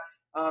argue that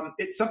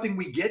it's something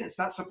we get. It's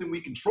not something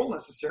we control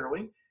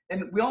necessarily.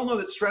 And we all know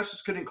that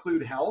stressors could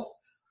include health,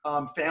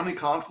 family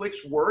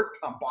conflicts, work,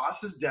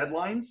 bosses,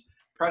 deadlines,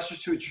 pressures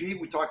to achieve.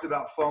 We talked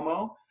about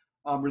FOMO,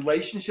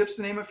 relationships,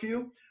 to name a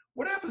few.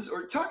 What happens,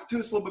 or talk to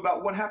us a little bit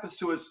about what happens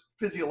to us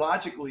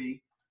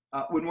physiologically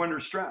when we're under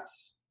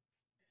stress.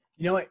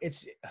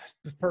 It's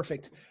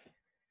perfect.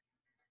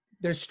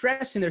 There's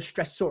stress and there's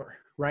stressor,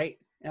 right?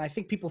 And I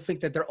think people think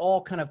that they're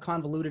all kind of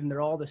convoluted and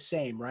they're all the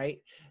same, right?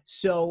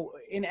 So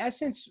in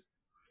essence,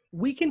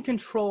 we can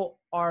control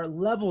our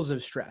levels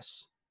of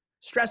stress.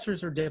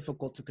 Stressors are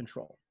difficult to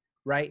control,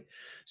 right?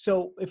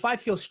 So if I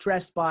feel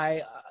stressed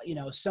by,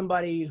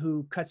 somebody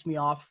who cuts me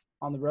off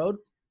on the road,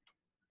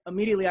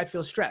 immediately I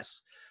feel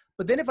stress.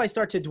 But then if I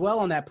start to dwell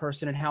on that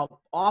person and how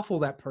awful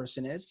that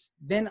person is,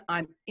 then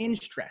I'm in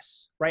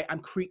stress, right? I'm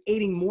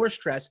creating more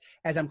stress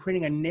as I'm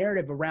creating a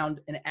narrative around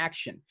an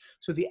action.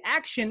 So the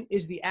action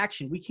is the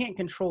action. We can't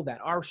control that.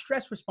 Our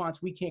stress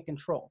response, we can't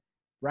control,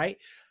 right?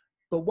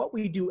 But what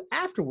we do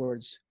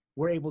afterwards,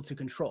 we're able to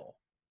control.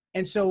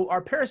 And so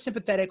our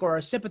parasympathetic or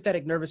our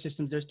sympathetic nervous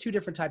systems, there's two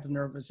different types of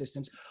nervous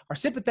systems. Our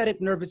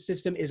sympathetic nervous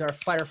system is our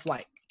fight or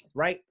flight,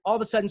 right? All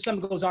of a sudden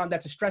something goes on,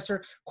 that's a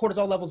stressor,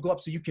 cortisol levels go up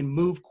so you can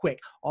move quick.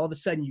 All of a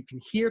sudden you can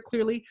hear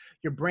clearly,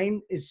 your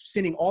brain is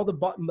sending all the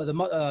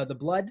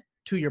blood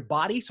to your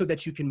body so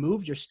that you can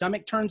move, your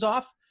stomach turns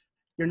off,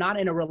 you're not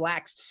in a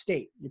relaxed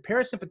state. Your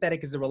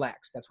parasympathetic is the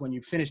relaxed. That's when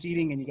you've finished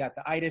eating and you got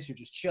the itis, you're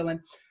just chilling.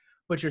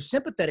 But your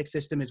sympathetic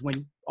system is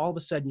when all of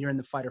a sudden you're in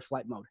the fight or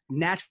flight mode.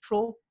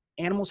 Natural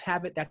animals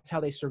have it, that's how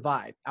they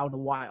survive out in the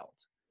wild.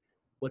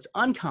 What's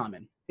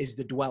uncommon is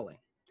the dwelling.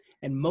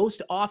 And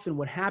most often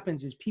what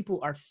happens is people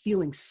are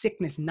feeling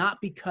sickness, not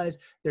because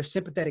their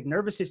sympathetic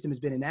nervous system has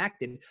been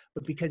enacted,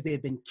 but because they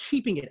have been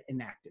keeping it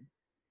enacted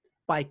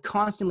by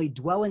constantly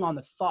dwelling on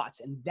the thoughts.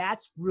 And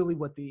that's really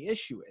what the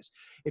issue is.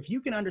 If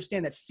you can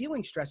understand that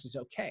feeling stress is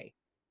okay,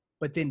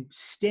 but then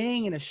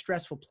staying in a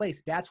stressful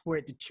place, that's where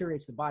it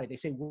deteriorates the body. They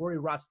say worry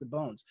rots the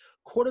bones.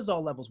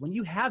 Cortisol levels, when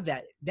you have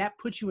that, that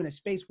puts you in a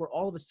space where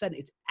all of a sudden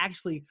it's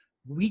actually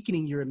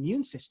weakening your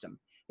immune system.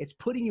 It's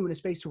putting you in a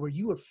space where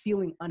you are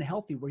feeling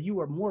unhealthy, where you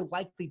are more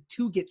likely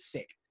to get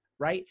sick,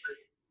 right?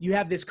 You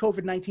have this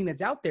COVID-19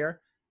 that's out there.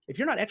 If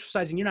you're not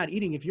exercising, you're not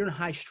eating, if you're in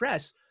high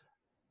stress,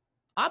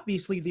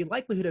 obviously the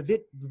likelihood of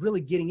it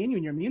really getting in you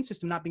and your immune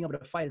system not being able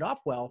to fight it off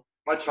well,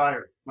 much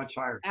higher, much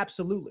higher.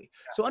 Absolutely.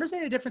 Yeah. So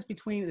understanding the difference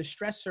between the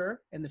stressor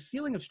and the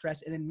feeling of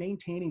stress and then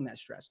maintaining that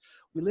stress.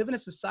 We live in a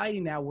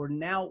society now where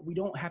now we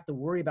don't have to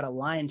worry about a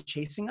lion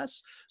chasing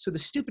us. So the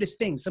stupidest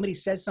thing, somebody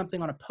says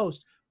something on a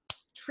post,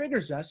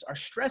 triggers us, our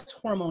stress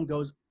hormone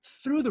goes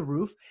through the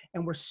roof,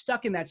 and we're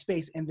stuck in that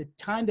space. And the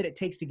time that it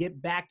takes to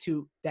get back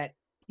to that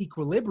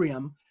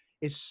equilibrium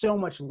is so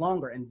much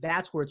longer. And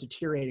that's where it's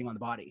deteriorating on the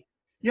body.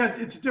 Yeah,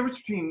 it's a difference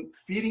between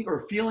feeding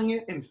or feeling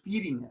it and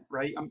feeding it,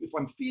 right? If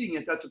I'm feeding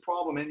it, that's a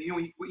problem. And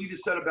what you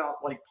just said about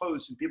like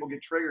posts and people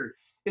get triggered,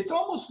 it's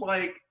almost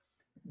like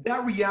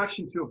that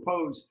reaction to a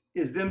post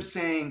is them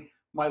saying,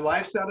 my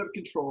life's out of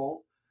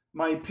control,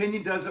 my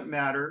opinion doesn't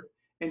matter,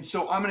 and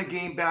so I'm going to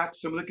gain back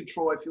some of the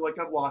control I feel like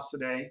I've lost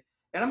today,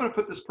 and I'm going to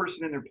put this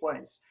person in their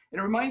place. And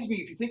it reminds me,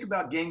 if you think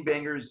about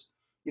gangbangers,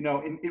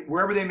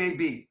 wherever they may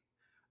be,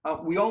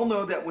 we all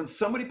know that when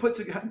somebody puts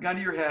a gun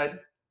to your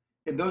head,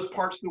 in those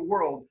parts of the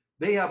world,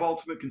 they have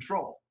ultimate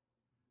control.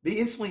 They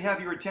instantly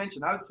have your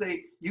attention. I would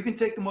say you can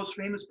take the most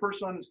famous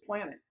person on this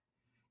planet,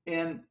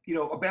 and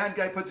a bad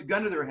guy puts a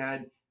gun to their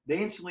head,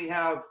 they instantly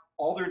have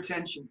all their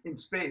attention in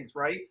spades,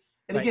 right?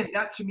 And Right. Again,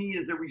 that to me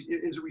is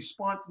a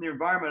response in the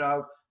environment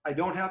of, I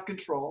don't have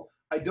control,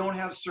 I don't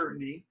have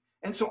certainty,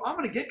 and so I'm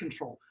going to get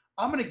control.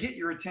 I'm going to get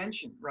your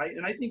attention, right?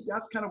 And I think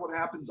that's kind of what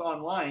happens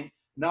online,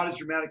 not as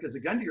dramatic as a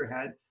gun to your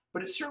head,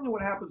 but it's certainly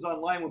what happens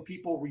online when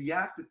people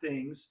react to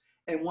things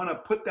and want to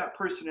put that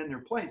person in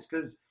their place.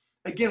 Because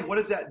again, what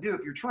does that do?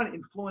 If you're trying to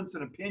influence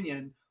an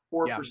opinion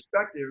or a Yeah.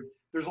 perspective,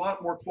 there's a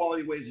lot more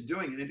quality ways of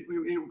doing it.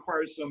 It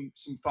requires some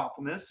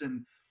thoughtfulness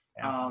and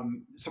Yeah.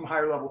 some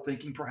higher level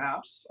thinking,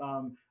 perhaps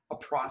a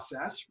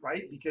process,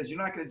 right? Because you're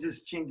not going to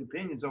just change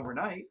opinions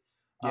overnight.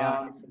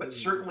 Yeah. But Absolutely.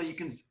 certainly you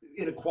can,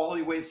 in a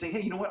quality way, say,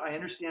 hey, you know what? I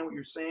understand what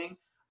you're saying.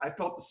 I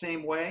felt the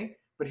same way,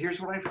 but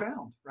here's what I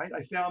found, right?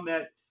 I found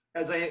that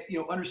as I,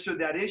 understood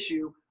that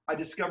issue, I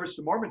discovered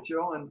some more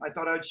material, and I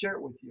thought I would share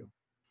it with you.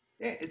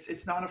 Yeah,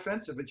 it's not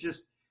offensive. It's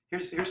just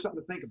here's something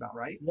to think about,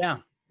 right? Yeah.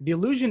 The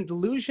illusion,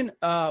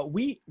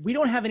 we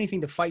don't have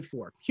anything to fight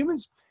for.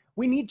 Humans,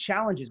 we need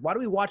challenges. Why do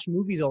we watch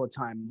movies all the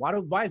time?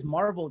 Why is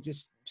Marvel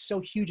just so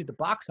huge at the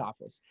box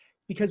office?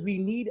 Because we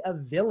need a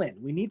villain.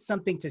 We need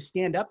something to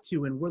stand up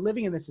to. And we're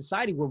living in this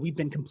society where we've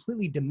been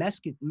completely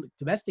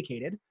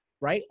domesticated,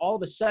 right? All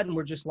of a sudden,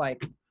 we're just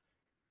like,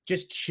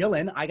 just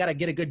chilling. I got to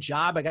get a good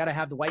job. I got to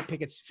have the white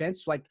picket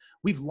fence. Like,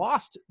 we've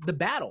lost the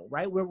battle,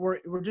 right?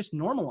 We're just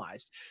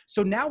normalized.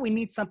 So now we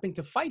need something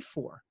to fight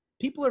for.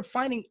 People are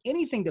finding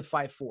anything to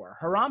fight for.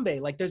 Harambe,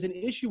 like, there's an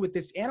issue with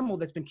this animal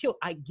that's been killed.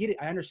 I get it.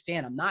 I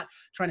understand. I'm not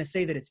trying to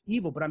say that it's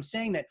evil, but I'm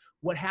saying that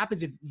what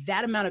happens if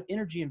that amount of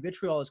energy and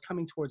vitriol is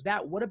coming towards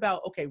that? What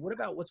about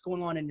what's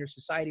going on in your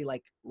society,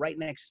 like right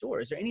next door?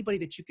 Is there anybody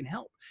that you can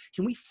help?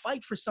 Can we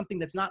fight for something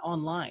that's not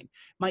online?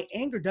 My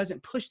anger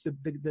doesn't push the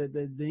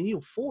needle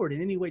forward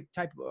in any way,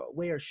 type of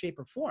way or shape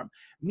or form.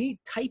 Me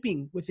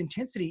typing with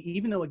intensity,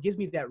 even though it gives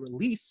me that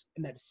release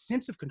and that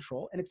sense of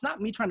control, and it's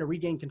not me trying to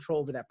regain control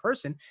over that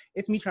person,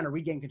 it's me trying to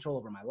regain control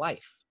over my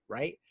life,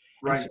 right?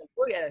 And Right. so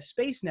we're at a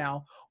space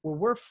now where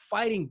we're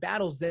fighting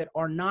battles that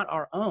are not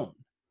our own.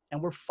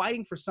 And we're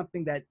fighting for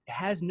something that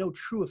has no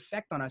true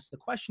effect on us. The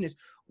question is,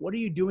 what are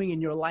you doing in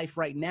your life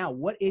right now?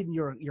 What in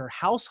your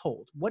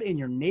household, what in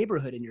your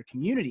neighborhood, in your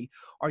community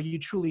are you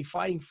truly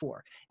fighting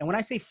for? And when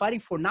I say fighting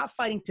for, not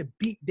fighting to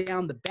beat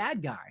down the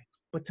bad guy,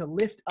 but to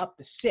lift up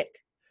the sick,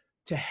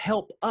 to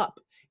help up.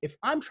 If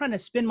I'm trying to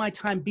spend my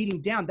time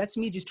beating down, that's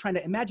me just trying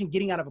to imagine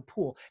getting out of a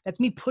pool. That's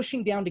me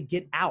pushing down to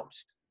get out,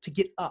 to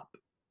get up.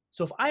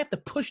 So if I have to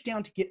push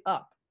down to get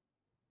up,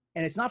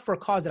 and it's not for a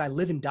cause that I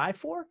live and die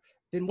for,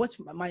 then what's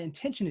my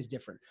intention is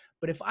different.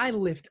 But if I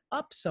lift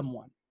up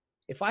someone,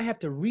 if I have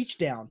to reach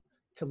down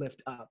to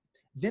lift up,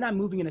 then I'm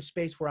moving in a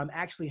space where I'm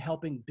actually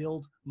helping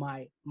build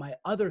my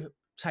other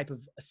type of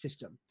a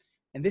system.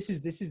 And this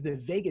is the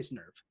vagus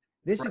nerve.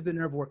 This Right. is the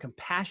nerve where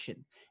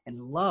compassion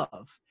and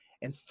love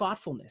and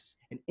thoughtfulness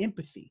and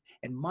empathy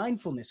and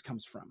mindfulness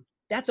comes from.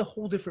 That's a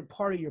whole different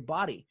part of your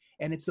body.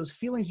 And it's those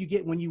feelings you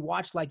get when you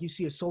watch, like you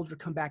see a soldier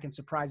come back and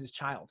surprise his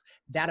child,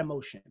 that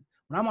emotion.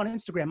 When I'm on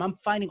Instagram, I'm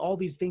finding all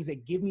these things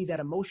that give me that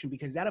emotion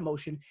because that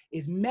emotion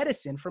is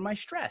medicine for my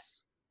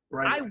stress.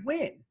 Right. I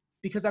win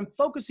because I'm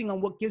focusing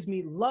on what gives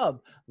me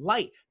love,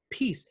 light,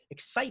 peace,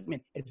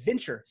 excitement,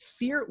 adventure,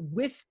 fear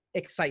with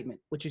excitement,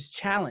 which is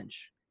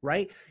challenge,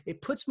 right?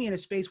 It puts me in a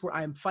space where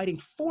I am fighting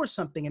for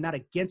something and not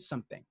against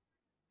something.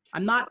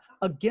 I'm not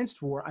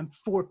against war. I'm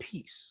for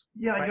peace,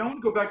 Yeah, right? I want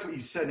to go back to what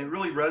you said, and it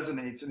really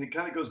resonates. And it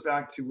kind of goes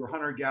back to we're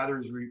hunter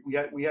gatherers. We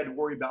had to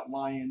worry about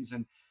lions,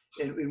 and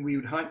we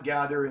would hunt,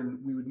 gather, and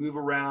we would move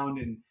around,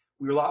 and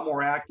we were a lot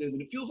more active.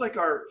 And it feels like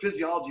our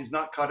physiology is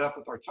not caught up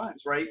with our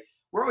times, right?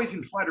 We're always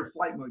in fight or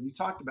flight mode. You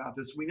talked about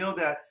this. We know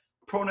that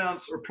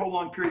pronouns or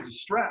prolonged periods of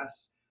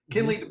stress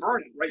can Mm-hmm. lead to burnout,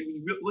 right? When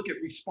you look at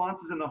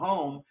responses in the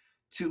home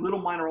to little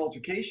minor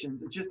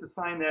altercations, it's just a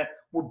sign that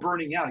we're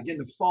burning out. Again,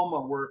 the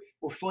FOMO,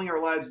 we're filling our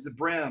lives to the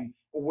brim,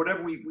 or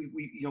whatever we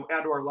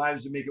add to our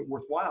lives to make it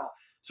worthwhile.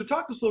 So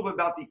talk to us a little bit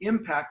about the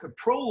impact of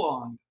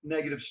prolonged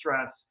negative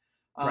stress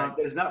Right.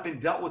 that has not been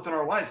dealt with in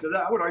our lives. Because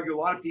I would argue a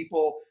lot of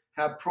people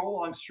have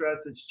prolonged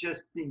stress that's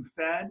just being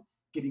fed,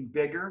 getting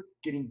bigger,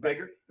 getting Right.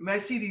 bigger. I mean, I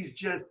see these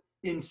just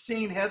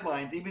insane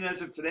headlines, even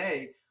as of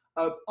today,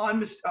 of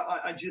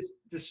just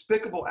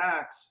despicable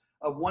acts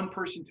of one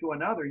person to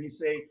another. And you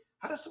say,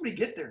 how does somebody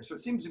get there? So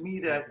it seems to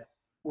me that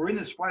we're in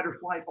this fight or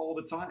flight all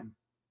the time.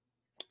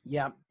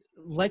 Yeah,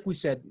 like we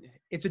said,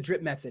 it's a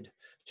drip method.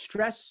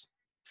 Stress,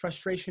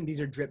 frustration,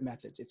 these are drip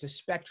methods. It's a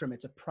spectrum,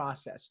 it's a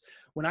process.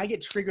 When I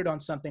get triggered on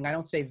something, I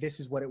don't say this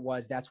is what it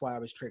was, that's why I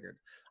was triggered.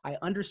 I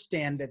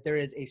understand that there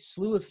is a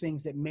slew of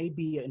things that may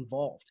be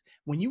involved.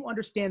 When you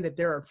understand that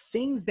there are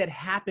things that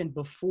happen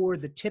before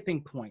the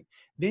tipping point,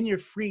 then you're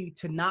free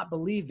to not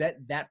believe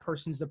that that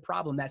person's the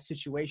problem, that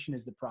situation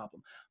is the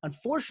problem.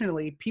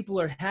 Unfortunately,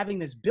 people are having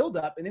this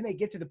buildup and then they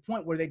get to the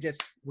point where they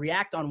just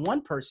react on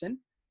one person,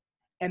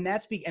 and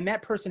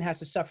that person has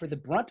to suffer the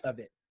brunt of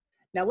it.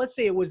 Now, let's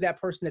say it was that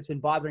person that's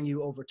been bothering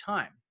you over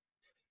time.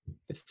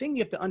 The thing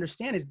you have to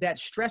understand is that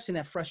stress and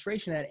that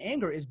frustration, that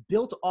anger is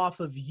built off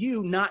of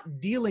you not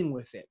dealing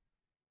with it.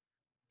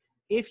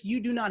 If you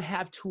do not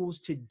have tools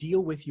to deal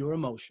with your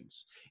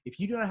emotions, if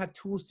you do not have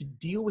tools to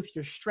deal with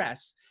your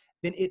stress,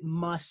 then it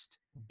must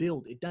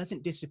build. It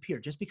doesn't disappear.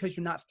 Just because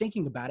you're not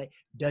thinking about it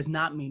does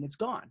not mean it's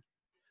gone.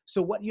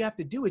 So what you have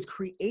to do is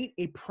create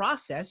a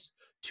process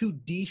to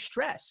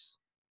de-stress,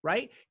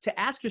 right? To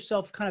ask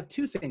yourself kind of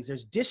two things.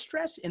 There's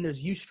distress and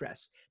there's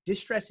eustress.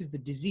 Distress is the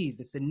disease.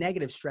 That's the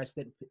negative stress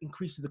that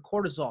increases the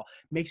cortisol,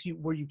 makes you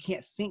where you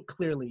can't think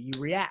clearly, you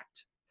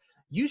react.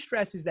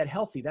 Eustress is that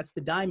healthy. That's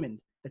the diamond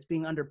that's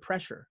being under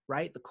pressure,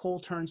 right? The coal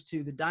turns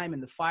to the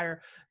diamond, the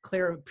fire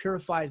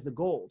purifies the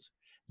gold.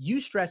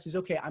 Eustress is,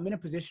 okay, I'm in a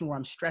position where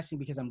I'm stressing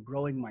because I'm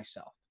growing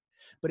myself.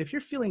 But if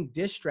you're feeling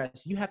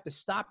distress, you have to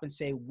stop and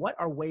say, what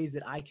are ways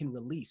that I can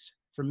release?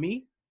 For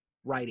me,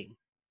 writing.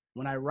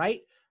 When I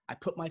write, I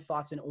put my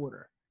thoughts in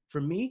order. For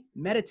me,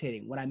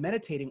 meditating. When I'm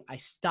meditating, I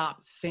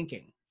stop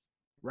thinking,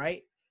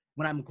 right?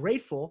 When I'm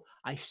grateful,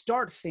 I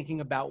start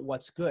thinking about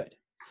what's good.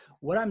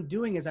 What I'm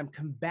doing is I'm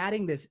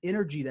combating this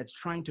energy that's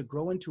trying to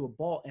grow into a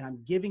ball, and I'm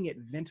giving it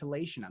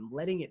ventilation. I'm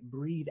letting it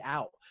breathe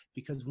out,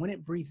 because when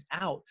it breathes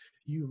out,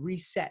 you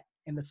reset.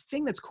 And the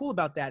thing that's cool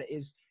about that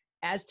is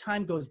as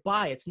time goes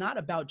by, it's not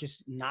about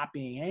just not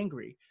being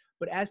angry,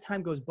 but as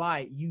time goes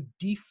by, you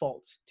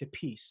default to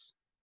peace.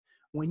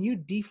 When you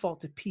default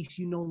to peace,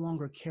 you no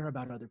longer care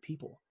about other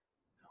people.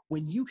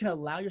 When you can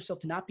allow yourself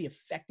to not be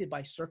affected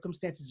by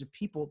circumstances or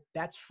people,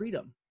 that's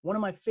freedom. One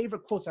of my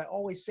favorite quotes, I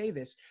always say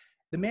this: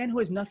 the man who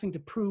has nothing to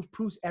prove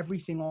proves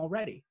everything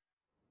already.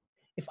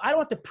 If I don't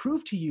have to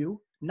prove to you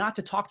not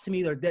to talk to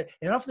me, or that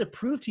I don't have to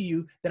prove to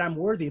you that I'm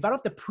worthy, if I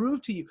don't have to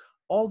prove to you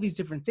all these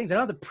different things, I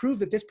don't have to prove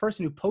that this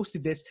person who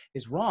posted this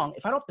is wrong.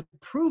 If I don't have to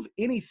prove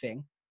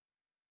anything,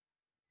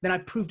 then I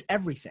proved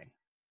everything,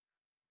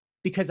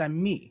 because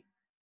I'm me.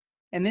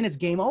 And then it's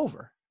game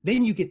over.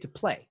 Then you get to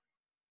play.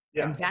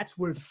 Yeah. And that's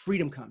where the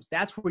freedom comes.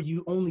 That's where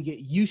you only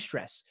get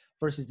eustress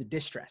versus the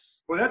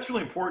distress. Well, that's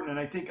really important. And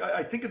I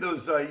think of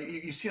those,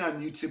 you've seen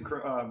on YouTube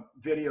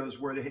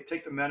videos where they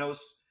take the Mentos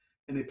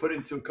and they put it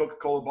into a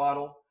Coca-Cola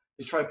bottle.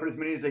 They try to put as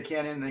many as they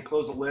can in, and they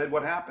close the lid.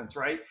 What happens,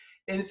 right?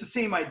 And it's the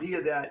same idea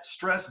that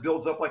stress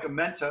builds up like a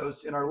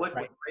Mentos in our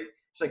liquid, right?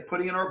 It's like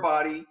putting in our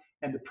body,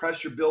 and the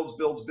pressure builds.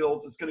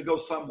 It's going to go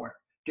somewhere.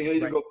 It can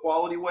either go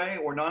quality way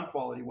or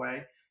non-quality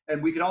way.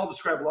 And we can all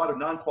describe a lot of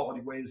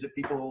non-quality ways that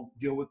people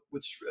deal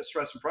with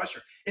stress and pressure.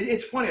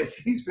 It's funny. I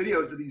see these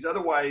videos of these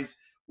otherwise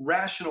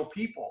rational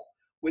people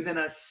within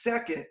a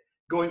second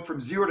going from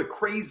zero to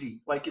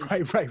crazy, like in right.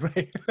 less than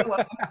a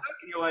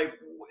second. You're like,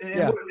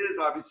 and what it is,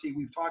 obviously,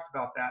 we've talked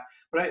about that.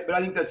 But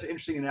I think that's an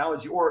interesting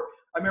analogy. Or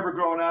I remember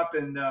growing up,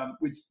 and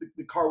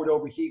the car would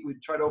overheat.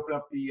 We'd try to open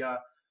up the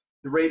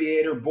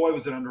radiator. Boy,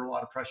 was it under a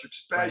lot of pressure,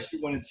 especially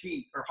when it's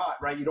heat or hot,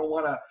 right? You don't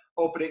want to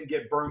open it and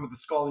get burned with the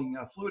scalding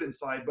fluid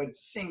inside, but it's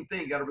the same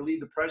thing. You got to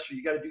relieve the pressure.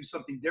 You got to do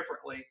something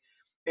differently.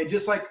 And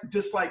just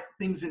like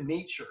things in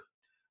nature,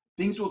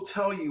 things will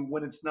tell you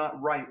when it's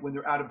not right, when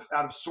they're out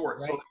of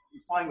sorts. So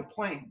you're flying a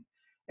plane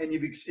and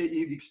you've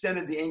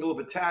extended the angle of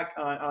attack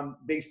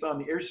based on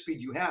the airspeed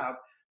you have,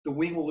 the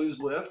wing will lose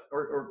lift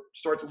or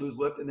start to lose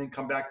lift and then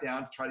come back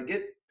down to try to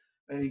get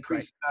an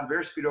increased amount of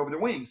airspeed over the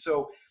wing.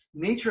 So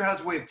nature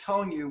has a way of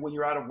telling you when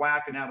you're out of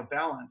whack and out of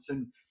balance.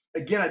 And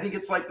again, I think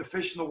it's like the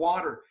fish in the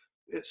water.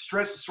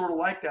 Stress is sort of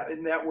like that,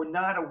 in that we're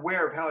not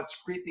aware of how it's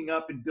creeping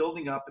up and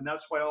building up. And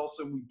that's why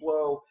also we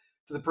blow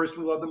to the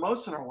person we love the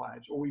most in our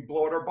lives, or we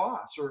blow at our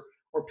boss, or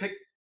pick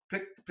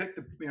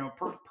the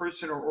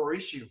person or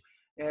issue.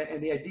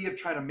 And the idea of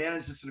trying to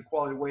manage this in a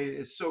quality way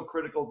is so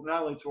critical,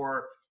 not only to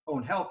our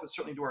own health, but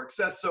certainly to our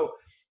success. So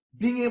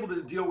being able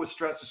to deal with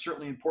stress is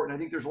certainly important. I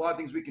think there's a lot of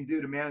things we can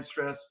do to manage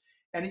stress.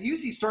 And it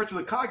usually starts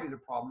with a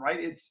cognitive problem, right?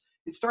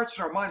 It starts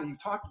in our mind, and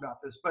you've talked about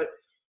this, but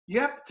you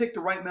have to take the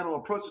right mental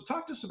approach. So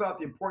talk to us about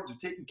the importance of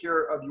taking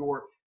care of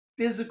your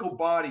physical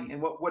body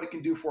and what it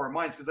can do for our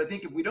minds. Because I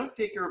think if we don't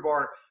take care of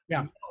our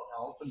mental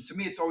health, and to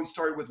me, it's always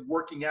started with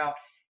working out.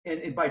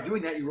 And by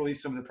doing that, you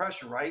release some of the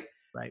pressure, right?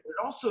 Right. It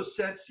also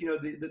sets,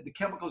 the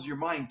chemicals of your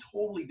mind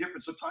totally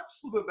different. So talk to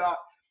us a little bit about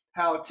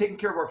how taking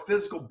care of our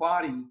physical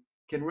body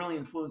can really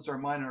influence our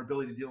mind and our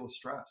ability to deal with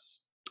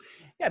stress.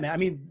 Yeah, man. I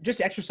mean, just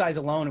exercise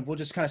alone, and we'll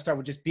just kind of start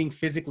with just being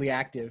physically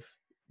active.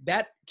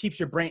 That keeps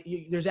your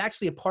brain, there's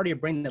actually a part of your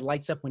brain that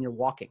lights up when you're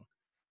walking,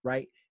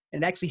 right?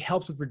 And it actually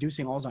helps with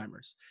reducing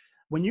Alzheimer's.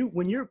 When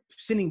you're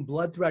sending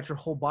blood throughout your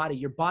whole body,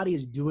 your body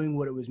is doing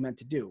what it was meant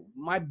to do.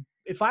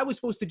 If I was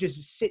supposed to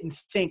just sit and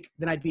think,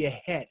 then I'd be a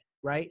head,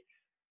 right?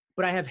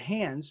 But I have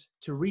hands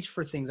to reach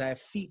for things. I have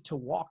feet to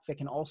walk that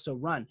can also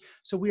run.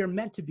 So we are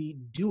meant to be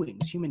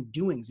doings, human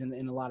doings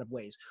in a lot of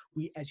ways.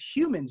 We as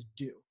humans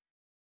do.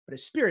 But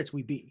as spirits,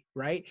 we be,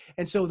 right?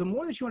 And so the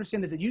more that you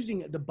understand that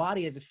using the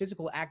body as a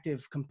physical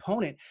active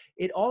component,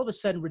 it all of a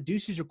sudden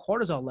reduces your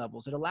cortisol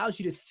levels. It allows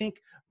you to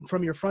think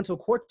from your frontal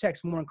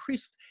cortex more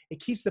increased. It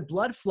keeps the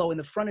blood flow in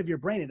the front of your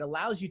brain. It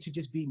allows you to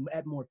just be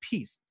at more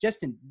peace,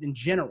 just in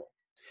general.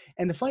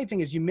 And the funny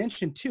thing is, you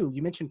mentioned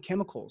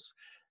chemicals.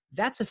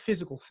 That's a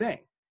physical thing.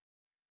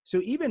 So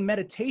even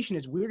meditation,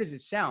 as weird as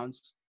it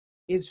sounds,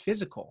 is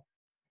physical.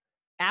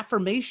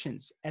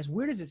 Affirmations, as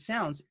weird as it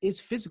sounds, is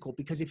physical,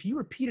 because if you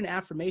repeat an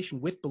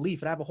affirmation with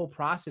belief, and I have a whole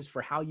process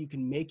for how you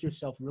can make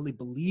yourself really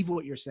believe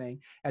what you're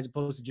saying, as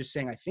opposed to just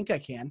saying, I think I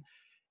can.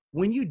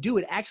 When you do,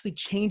 it actually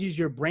changes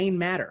your brain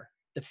matter.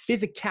 the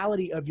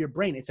physicality of your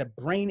brain. It's a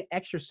brain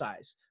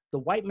exercise. The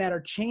white matter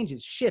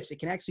changes, shifts. It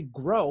can actually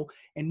grow,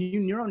 and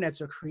new neural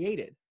nets are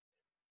created.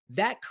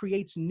 That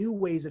creates new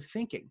ways of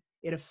thinking.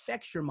 It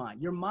affects your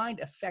mind. Your mind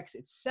affects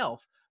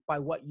itself by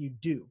what you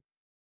do.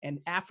 And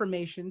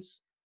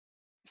affirmations,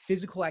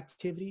 physical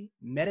activity,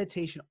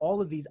 meditation,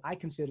 all of these, I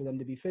consider them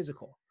to be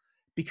physical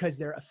because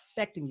they're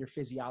affecting your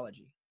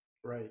physiology.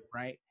 Right.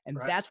 Right. And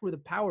Right. that's where the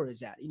power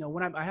is at. You know,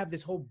 when I have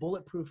this whole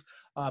bulletproof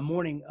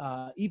morning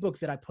ebook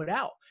that I put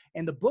out,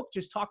 and the book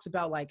just talks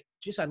about like,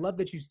 just, I love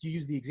that you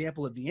use the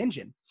example of the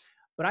engine,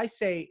 but I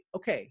say,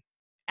 okay,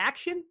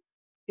 action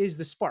is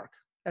the spark.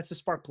 That's the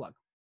spark plug.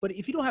 But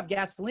if you don't have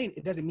gasoline,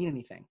 it doesn't mean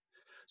anything.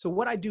 So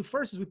what I do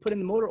first is we put in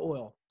the motor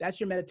oil. That's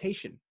your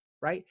meditation,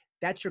 right?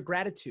 That's your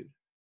gratitude.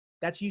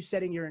 That's you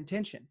setting your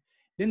intention.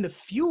 Then the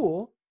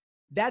fuel,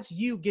 that's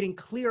you getting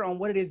clear on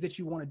what it is that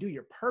you want to do,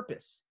 your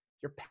purpose,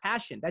 your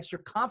passion. That's your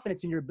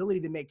confidence in your ability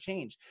to make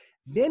change.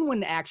 Then when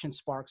the action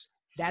sparks,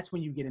 that's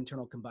when you get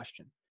internal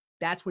combustion.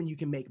 That's when you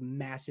can make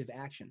massive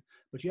action.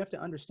 But you have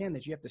to understand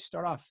that you have to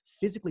start off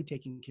physically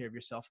taking care of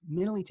yourself,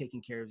 mentally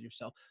taking care of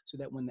yourself, so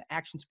that when the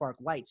action spark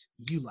lights,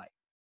 you light.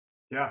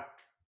 Yeah,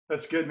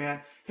 that's good,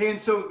 man. Hey, and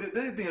so the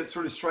other thing that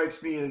sort of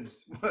strikes me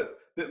is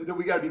that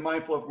we got to be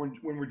mindful of when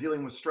we're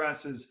dealing with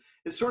stress is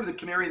sort of the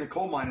canary in the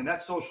coal mine, and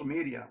that's social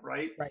media,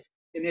 right? Right.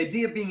 And the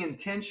idea of being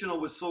intentional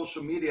with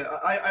social media,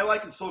 I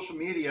like in social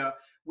media,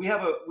 we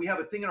have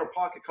a thing in our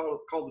pocket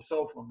called the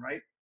cell phone,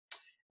 right?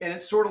 And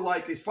it's sort of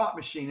like a slot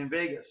machine in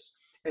Vegas.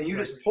 And you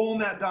Right. just pulling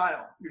that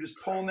dial. You're just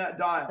pulling that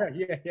dial.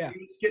 Yeah.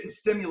 You're just getting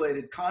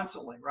stimulated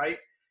constantly, right?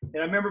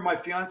 And I remember my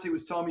fiance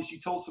was telling me she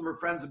told some of her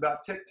friends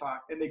about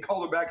TikTok, and they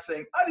called her back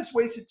saying, "I just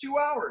wasted 2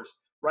 hours,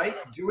 right,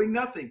 doing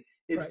nothing."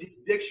 It's Right. the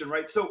addiction,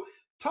 right? So,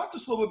 talk to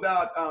us a little bit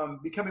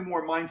about becoming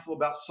more mindful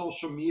about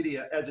social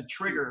media as a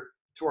trigger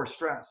to our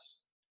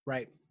stress.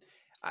 Right.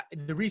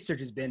 The research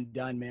has been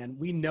done, man.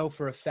 We know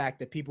for a fact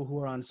that people who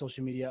are on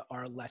social media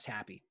are less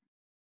happy.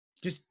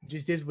 Just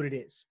is what it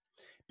is.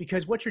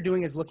 Because what you're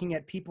doing is looking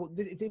at people.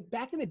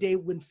 Back in the day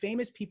when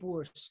famous people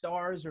or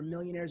stars or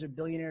millionaires or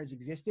billionaires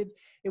existed,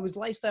 it was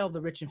lifestyle of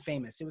the rich and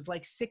famous. It was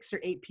like 6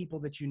 or 8 people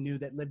that you knew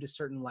that lived a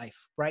certain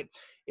life, right?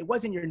 It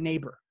wasn't your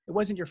neighbor. It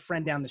wasn't your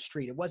friend down the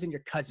street. It wasn't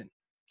your cousin.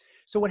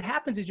 So what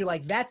happens is you're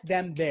like, that's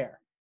them there.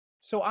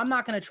 So I'm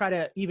not going to try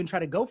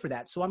to go for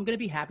that. So I'm going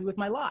to be happy with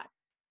my lot.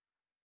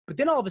 But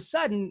then all of a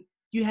sudden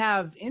you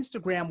have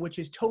Instagram, which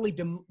is totally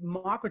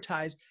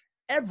democratized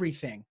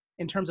everything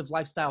in terms of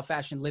lifestyle,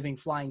 fashion, living,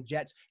 flying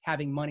jets,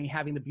 having money,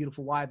 having the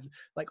beautiful wife.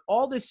 Like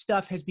all this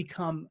stuff has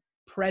become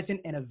present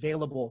and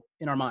available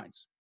in our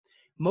minds.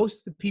 Most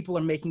of the people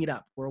are making it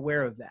up. We're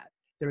aware of that.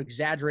 They're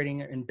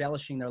exaggerating and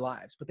embellishing their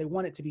lives, but they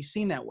want it to be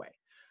seen that way.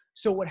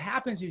 So what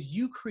happens is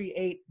you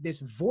create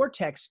this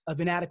vortex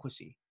of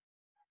inadequacy.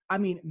 I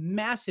mean,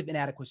 massive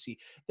inadequacy.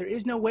 There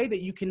is no way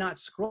that you cannot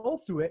scroll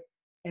through it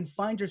and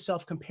find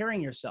yourself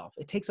comparing yourself.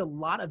 It takes a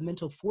lot of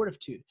mental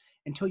fortitude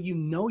until you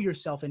know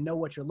yourself and know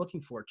what you're looking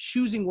for,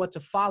 choosing what to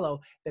follow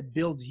that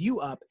builds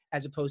you up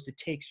as opposed to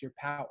takes your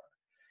power.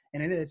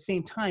 And at the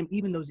same time,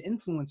 even those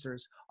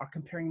influencers are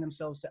comparing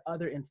themselves to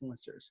other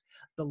influencers.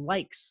 The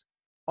likes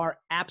are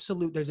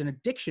absolute. There's an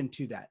addiction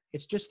to that.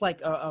 It's just like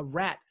a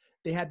rat.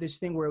 They had this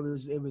thing where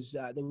they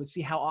would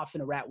see how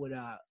often a rat would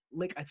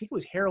lick, I think it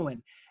was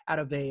heroin out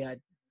of a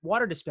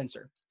water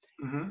dispenser.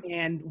 Mm-hmm.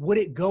 And would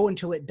it go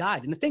until it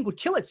died? And the thing would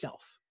kill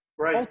itself.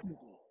 Right.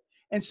 Ultimately.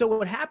 And so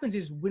what happens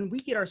is when we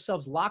get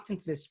ourselves locked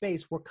into this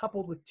space, we're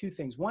coupled with 2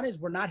 things. One is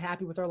we're not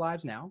happy with our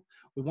lives now.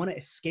 We want to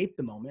escape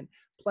the moment.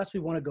 Plus we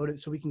want to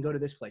so we can go to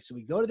this place. So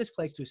we go to this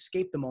place to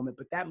escape the moment,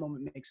 but that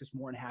moment makes us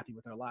more unhappy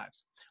with our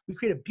lives. We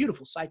create a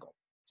beautiful cycle.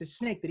 It's a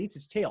snake that eats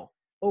its tail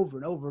over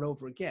and over and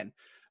over again.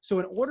 So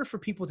in order for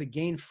people to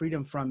gain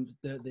freedom from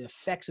the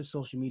effects of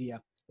social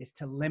media is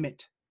to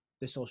limit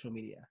the social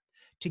media,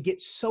 to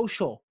get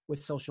social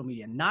with social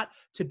media, not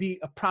to be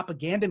a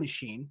propaganda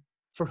machine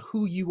for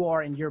who you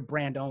are and your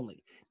brand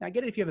only. Now, I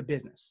get it if you have a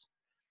business,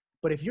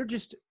 but if you're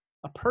just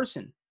a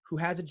person who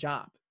has a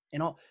job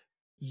and all,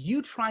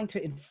 you trying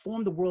to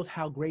inform the world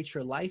how great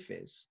your life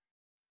is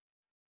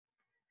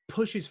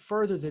pushes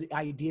further the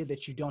idea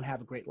that you don't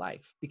have a great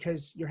life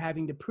because you're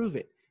having to prove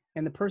it.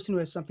 And the person who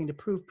has something to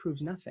prove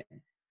proves nothing.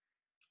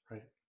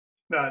 Right.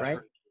 No, that's right?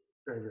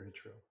 very, very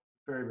true.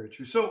 Very, very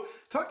true. So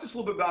talk to us a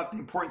little bit about the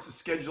importance of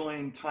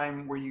scheduling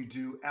time where you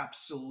do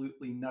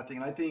absolutely nothing.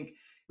 And I think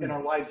in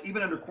our lives,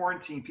 even under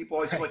quarantine, people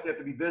always feel like they have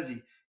to be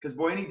busy because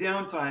boy, any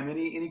downtime,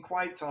 any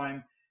quiet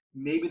time,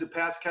 maybe the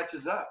past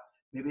catches up.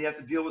 Maybe they have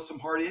to deal with some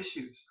hard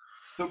issues.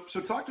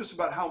 So talk to us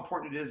about how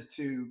important it is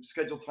to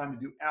schedule time to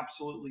do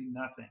absolutely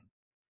nothing.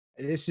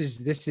 This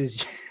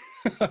is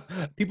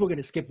people are going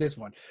to skip this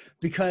one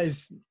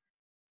because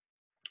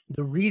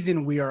the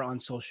reason we are on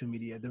social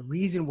media, the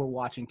reason we're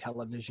watching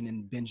television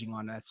and binging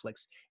on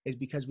Netflix is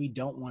because we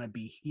don't want to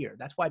be here.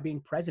 That's why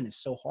being present is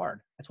so hard.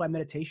 That's why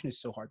meditation is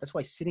so hard. That's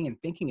why sitting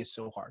and thinking is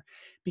so hard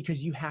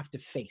because you have to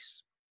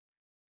face.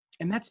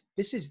 And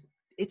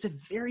it's a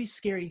very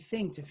scary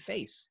thing to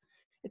face.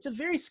 It's a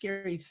very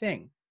scary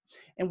thing.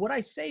 And what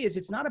I say is,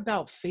 it's not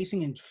about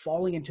facing and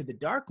falling into the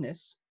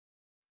darkness,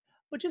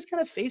 but just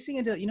kind of facing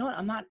into, you know what,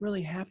 I'm not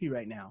really happy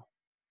right now.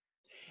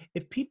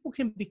 If people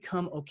can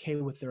become okay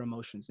with their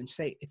emotions and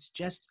say, it's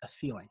just a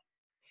feeling.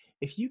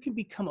 If you can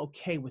become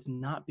okay with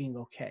not being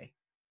okay,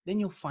 then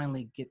you'll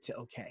finally get to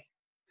okay.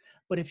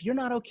 But if you're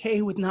not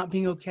okay with not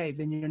being okay,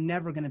 then you're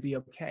never going to be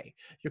okay.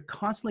 You're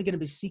constantly going to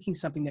be seeking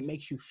something that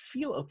makes you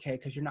feel okay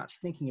because you're not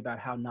thinking about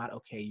how not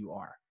okay you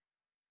are.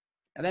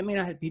 Now, that may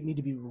not need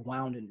to be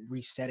rewound and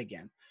reset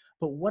again.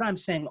 But what I'm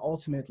saying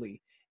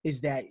ultimately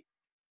is that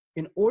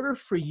in order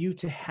for you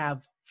to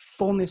have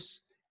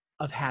fullness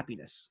of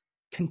happiness,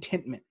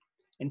 contentment,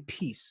 and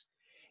peace,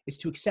 is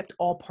to accept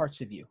all parts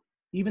of you,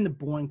 even the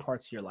boring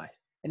parts of your life,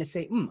 and to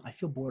say, I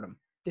feel boredom.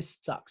 This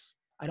sucks.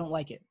 I don't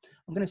like it.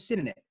 I'm going to sit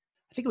in it.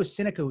 I think it was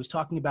Seneca who was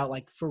talking about,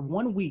 like, for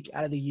 1 week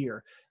out of the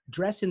year,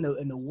 dress in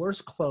the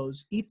worst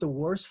clothes, eat the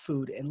worst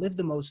food, and live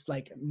the most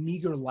like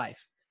meager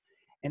life.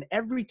 And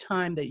every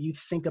time that you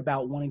think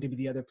about wanting to be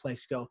the other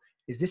place, go,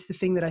 is this the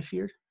thing that I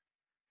feared?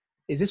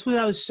 Is this what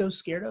I was so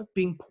scared of,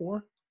 being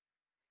poor?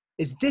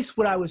 Is this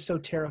what I was so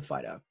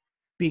terrified of,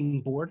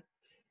 being bored?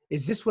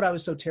 Is this what I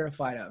was so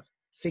terrified of,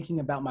 thinking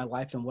about my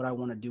life and what I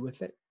want to do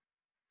with it?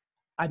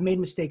 I've made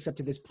mistakes up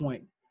to this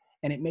point,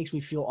 and it makes me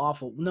feel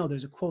awful. No,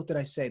 there's a quote that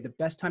I say, the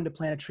best time to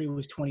plant a tree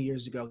was 20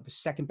 years ago. The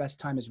second best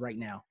time is right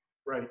now.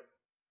 Right.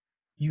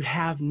 You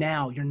have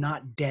now. You're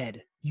not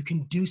dead. You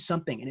can do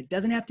something, and it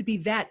doesn't have to be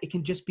that. It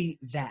can just be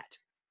that,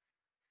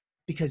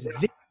 because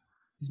this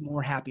is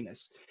more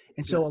happiness.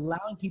 And so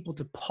allowing people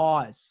to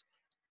pause,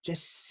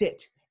 just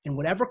sit, and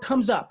whatever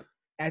comes up,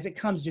 as it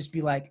comes, just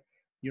be like,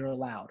 you're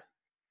allowed.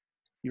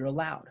 You're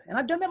allowed. And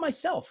I've done that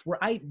myself,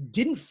 where I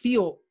didn't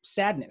feel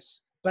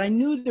sadness, but I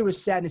knew there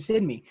was sadness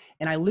in me.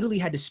 And I literally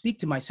had to speak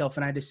to myself,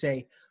 and I had to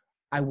say,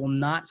 I will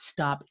not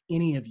stop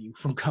any of you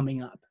from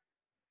coming up.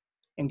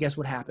 And guess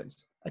what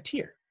happens? A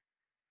tear.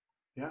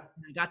 Yeah.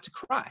 And I got to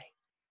cry.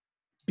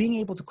 Being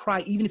able to cry,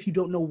 even if you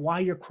don't know why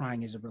you're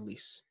crying, is a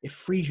release. It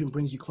frees you and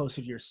brings you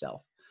closer to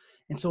yourself.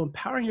 And so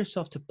empowering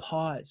yourself to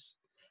pause,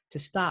 to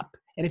stop.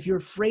 And if you're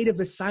afraid of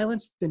the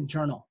silence, then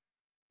journal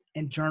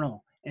and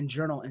journal and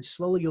journal. And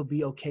slowly you'll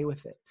be okay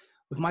with it.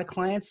 With my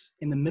clients,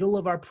 in the middle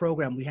of our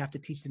program, we have to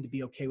teach them to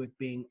be okay with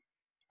being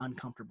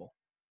uncomfortable,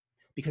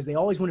 because they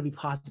always want to be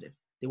positive.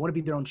 They want to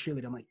be their own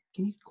cheerleader. I'm like,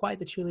 can you quiet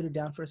the cheerleader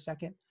down for a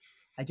second?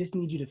 I just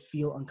need you to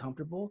feel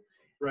uncomfortable.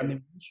 Right. And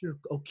then once you're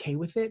okay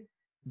with it,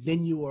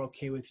 then you are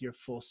okay with your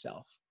full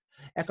self.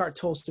 Eckhart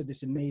Tolle said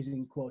this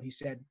amazing quote. He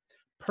said,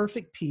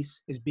 perfect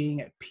peace is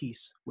being at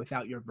peace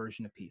without your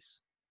version of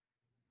peace.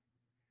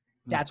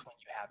 That's when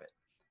you have it,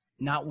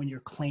 not when you're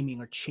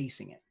claiming or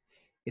chasing it.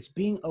 It's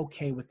being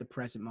okay with the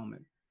present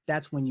moment.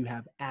 That's when you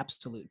have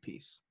absolute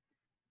peace.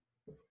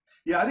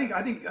 Yeah,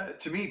 I think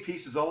to me,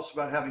 peace is also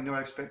about having no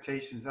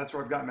expectations. That's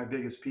where I've gotten my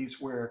biggest peace,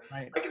 where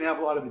Right. I can have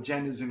a lot of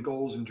agendas and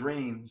goals and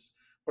dreams,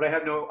 but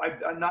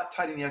I'm not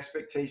tied any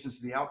expectations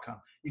to the outcome.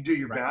 You do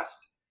your Right.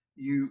 best.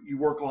 You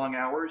work long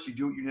hours. You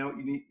do what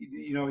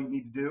you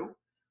need to do,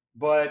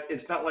 but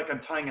it's not like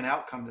I'm tying an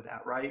outcome to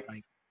that, right?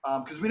 Right.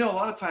 Because we know a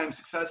lot of times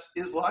success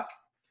is luck,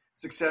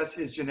 success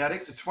is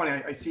genetics. It's funny.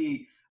 I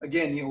see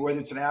again, whether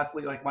it's an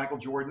athlete like Michael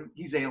Jordan,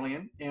 he's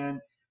alien, and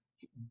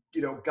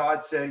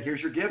God said,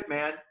 "Here's your gift,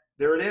 man."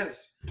 There it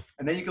is.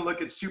 And then you can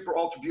look at super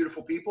ultra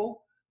beautiful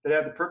people that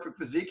have the perfect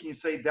physique, and you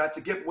say that's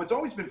a gift. What's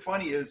always been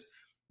funny is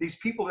these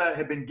people that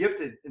have been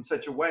gifted in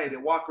such a way that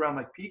walk around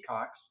like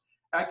peacocks,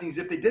 acting as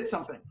if they did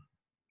something.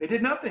 They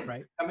did nothing.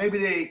 Right. And maybe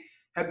they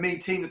have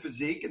maintained the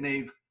physique and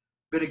they've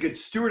been a good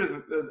steward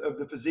of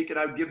the physique, and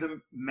I would give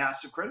them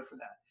massive credit for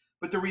that.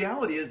 But the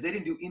reality is they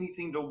didn't do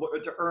anything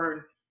to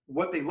earn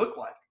what they look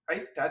like,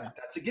 right?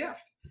 That's a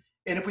gift.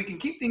 And if we can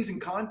keep things in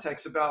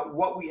context about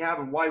what we have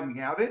and why we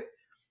have it,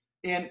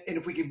 and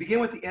if we can begin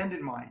with the end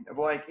in mind of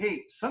like,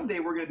 hey, someday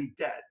we're going to be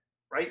dead,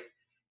 right?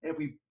 And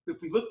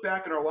if we look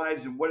back in our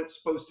lives and what it's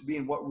supposed to be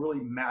and what really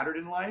mattered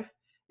in life,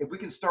 if we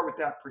can start with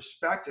that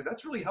perspective,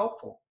 that's really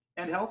helpful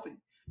and healthy.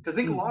 Because I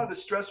think a lot of the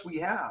stress we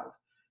have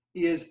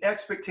is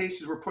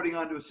expectations we're putting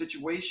onto a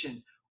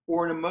situation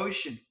or an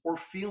emotion or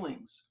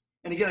feelings.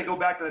 And again, I go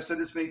back, and I've said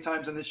this many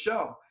times on this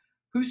show.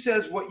 Who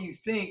says what you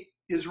think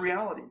is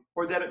reality,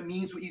 or that it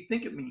means what you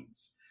think it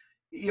means?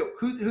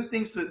 Who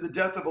thinks that the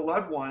death of a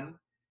loved one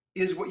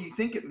is what you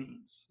think it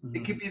means?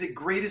 It could be the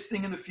greatest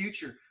thing in the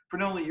future for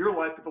not only your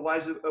life, but the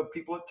lives of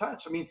people it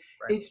touch. I mean,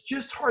 It's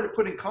just hard to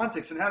put in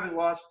context. And having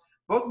lost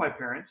both my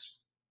parents,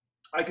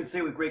 I can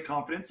say with great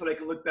confidence that I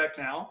can look back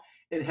now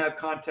and have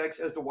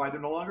context as to why they're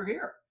no longer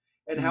here,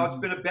 and how it's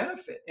been a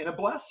benefit and a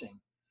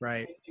blessing,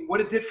 Right. and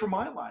what it did for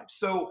my life.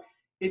 So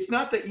it's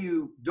not that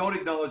you don't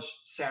acknowledge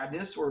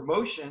sadness or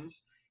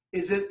emotions,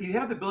 is that you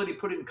have the ability to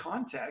put it in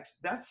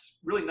context. That's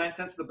really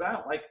 9/10 of the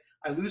battle. Like,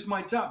 I lose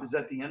my job. Is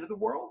that the end of the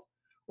world?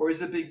 Or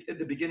is it at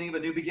the beginning of a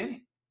new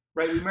beginning,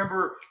 right?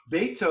 Remember,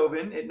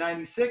 Beethoven at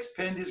 96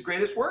 penned his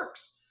greatest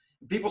works.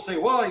 People say,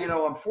 well,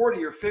 I'm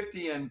 40 or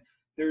 50 and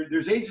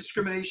there's age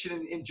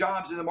discrimination in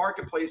jobs in the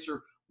marketplace,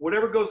 or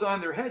whatever goes on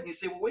in their head. And you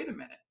say, well, wait a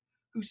minute.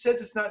 Who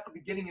says it's not the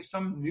beginning of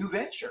some new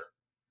venture?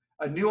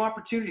 a new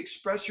opportunity to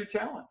express your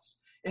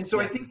talents. And so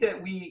I think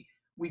that we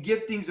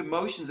give things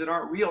emotions that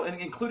aren't real, and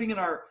including in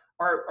our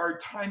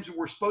times where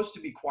we're supposed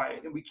to be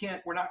quiet and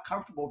we're not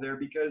comfortable there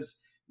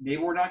because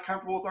maybe we're not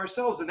comfortable with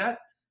ourselves. And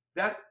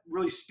that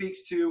really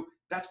speaks to,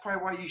 that's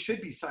probably why you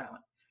should be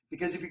silent.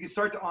 Because if you can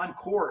start to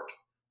uncork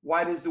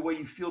why it is the way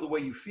you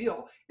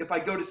feel, if I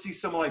go to see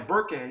someone like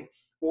Burke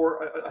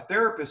or a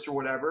therapist or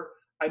whatever,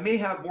 I may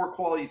have more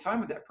quality time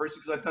with that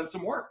person because I've done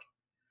some work.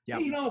 Yeah.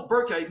 Hey,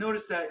 Burke, I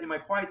noticed that in my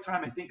quiet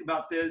time, I think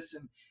about this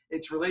and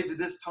it's related to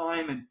this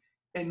time.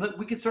 And look,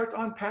 we can start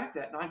to unpack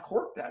that and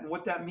uncork that and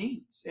what that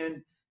means.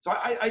 And so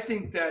I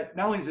think that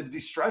not only is it a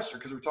de-stressor,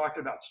 because we're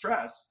talking about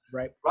stress,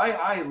 right?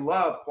 I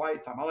love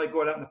quiet time. I like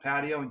going out in the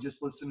patio and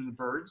just listening to the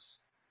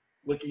birds,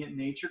 looking at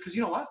nature. Because,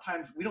 a lot of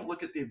times we don't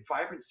look at the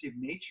vibrancy of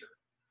nature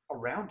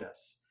around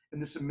us in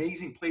this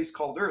amazing place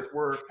called Earth.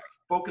 We're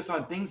focused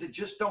on things that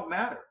just don't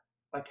matter,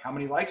 like how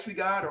many likes we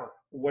got or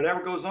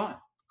whatever goes on.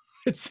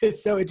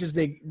 It's so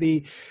interesting.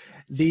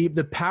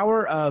 The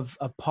power of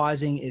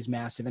pausing is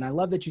massive. And I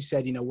love that you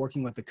said,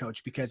 working with a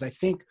coach, because I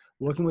think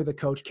working with a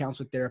coach,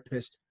 counselor,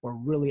 therapist, or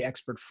really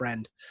expert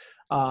friend,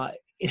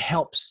 it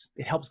helps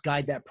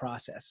guide that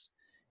process.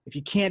 If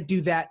you can't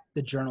do that,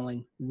 the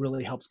journaling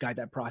really helps guide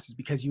that process,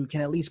 because you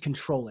can at least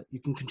control it.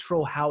 You can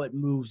control how it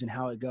moves and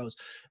how it goes.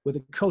 With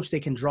a coach, they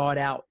can draw it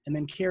out and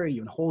then carry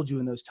you and hold you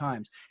in those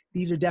times.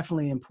 These are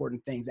definitely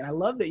important things. And I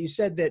love that you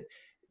said that,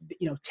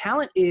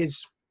 talent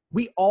is,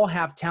 we all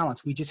have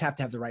talents. We just have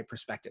to have the right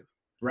perspective,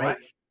 right?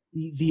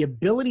 The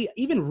ability,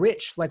 even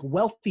rich, like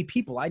wealthy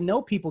people. I know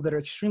people that are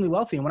extremely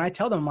wealthy. And when I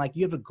tell them, like,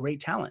 you have a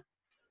great talent,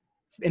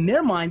 in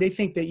their mind, they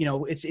think that,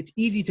 it's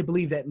easy to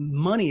believe that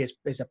money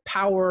is a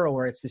power,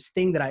 or it's this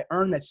thing that I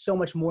earn that's so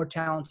much more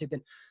talented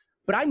than,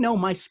 but I know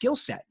my skill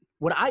set.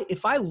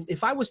 If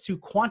I was to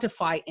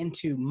quantify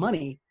into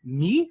money,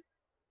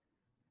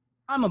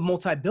 I'm a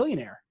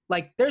multi-billionaire.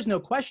 Like, there's no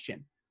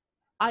question.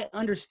 I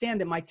understand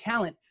that my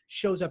talent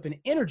shows up in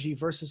energy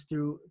versus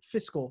through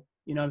fiscal,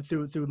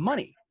 through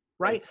money,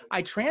 right?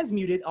 I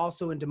transmute it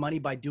also into money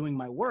by doing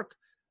my work.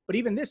 But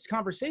even this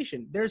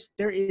conversation,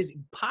 there is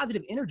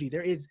positive energy.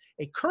 There is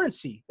a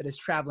currency that is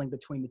traveling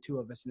between the two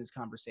of us in this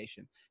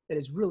conversation that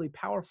is really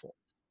powerful,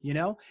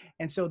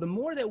 And so the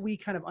more that we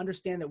kind of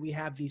understand that we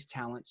have these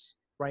talents,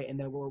 right, and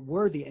that we're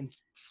worthy, and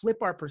flip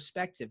our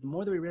perspective, the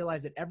more that we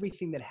realize that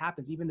everything that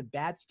happens, even the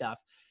bad stuff,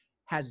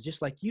 has,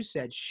 just like you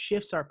said,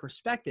 shifts our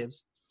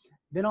perspectives,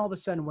 then all of a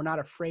sudden we're not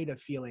afraid of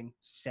feeling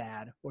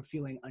sad or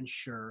feeling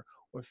unsure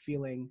or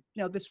feeling,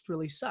 this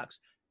really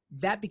sucks.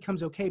 That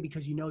becomes okay,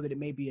 because you know that it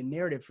may be a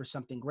narrative for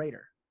something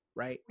greater,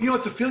 right?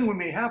 It's a feeling we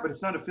may have, but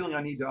it's not a feeling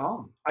I need to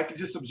own. I can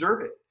just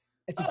observe it.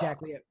 That's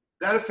exactly it.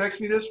 That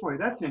affects me this way.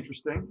 That's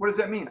interesting. What does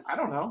that mean? I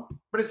don't know,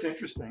 but it's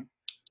interesting.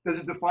 Does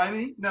it define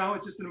me? No,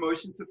 it's just an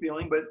emotion. It's a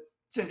feeling, but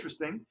it's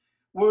interesting.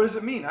 What does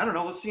it mean? I don't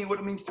know. Let's see what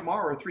it means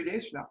tomorrow or 3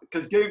 days from now,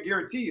 because I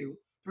guarantee you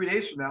 3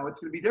 days from now,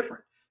 it's going to be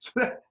different. So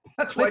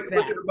that's why I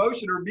look at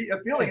emotion or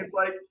a feeling. It's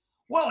like,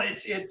 well,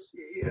 it's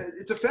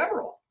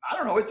ephemeral. I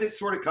don't know. It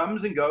sort of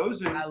comes and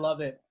goes. And I love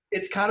it.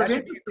 It's kind of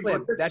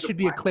interesting. That should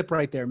be a clip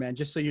right there, man.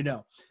 Just so you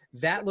know,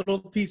 that little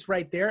piece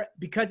right there.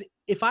 Because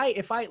if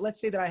I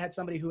let's say that I had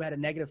somebody who had a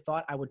negative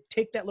thought, I would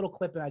take that little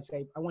clip and I'd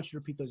say, I want you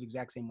to repeat those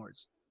exact same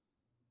words.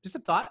 Just a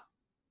thought.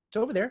 It's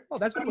over there. Oh,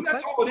 that's what it looks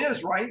like. That's all it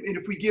is, right? And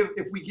if we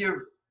give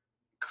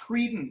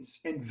credence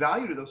and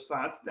value to those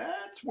thoughts,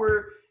 that's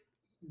where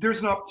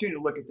there's an opportunity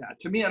to look at that.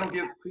 To me, I don't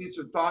give credence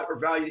or thought or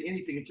value to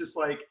anything. It's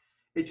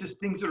just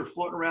things that are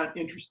floating around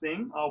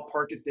interesting. I'll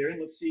park it there and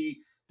let's see,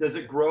 does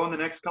it grow in the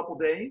next couple of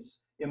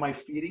days? Am I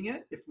feeding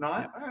it? If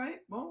not, all right,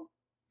 well,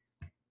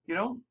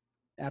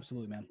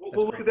 Absolutely, man.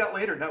 We'll look at that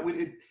later. Now,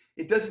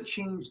 it doesn't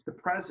change the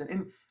present.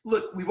 And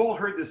look, we've all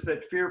heard this,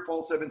 that fear,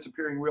 false evidence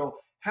appearing real.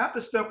 Half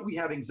the stuff we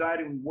have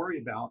anxiety and we worry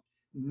about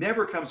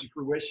never comes to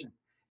fruition.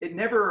 It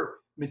never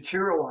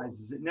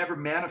materializes. It never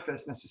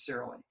manifests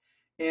necessarily.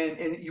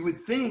 And you would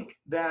think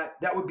that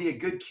would be a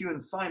good cue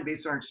and sign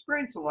based on our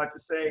experience in life to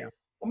say,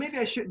 well, maybe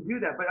I shouldn't do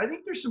that. But I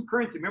think there's some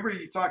currency. Remember,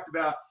 you talked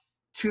about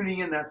tuning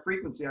in that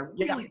frequency. I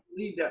really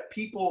believe that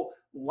people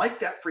like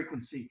that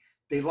frequency.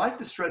 They like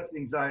the stress and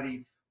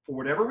anxiety for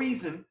whatever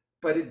reason,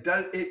 but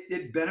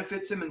it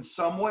benefits them in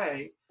some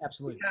way.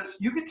 Absolutely. Because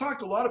you can talk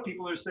to a lot of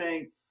people that are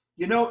saying,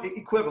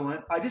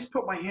 equivalent, I just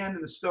put my hand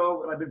in the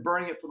stove and I've been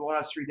burning it for the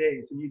last 3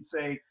 days. And you'd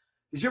say,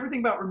 did you ever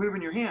think about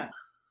removing your hand?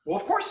 Well,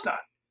 of course not.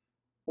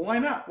 Well, why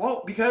not?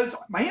 Well, because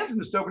my hand's in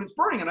the stove and it's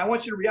burning and I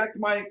want you to react to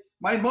my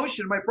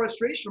emotion, my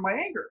frustration, my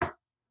anger.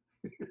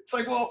 It's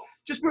like, well,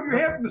 just move your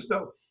hand from the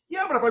stove.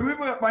 Yeah, but if I move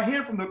my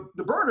hand from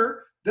the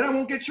burner, then I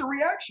won't get your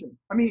reaction.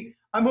 I mean,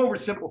 I'm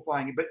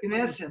oversimplifying it, but in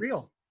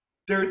essence,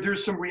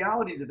 there's some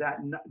reality to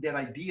that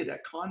idea,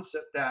 that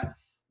concept, that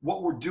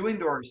what we're doing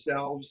to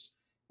ourselves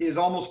is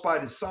almost by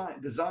design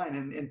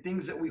and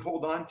things that we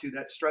hold on to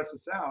that stress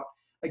us out.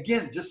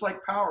 Again, just like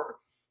power,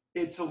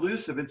 it's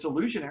elusive, it's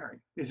illusionary.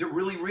 Is it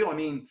really real? I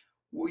mean,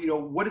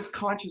 what is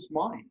conscious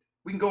mind?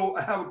 We can go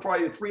have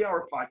probably a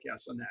 3-hour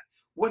podcast on that.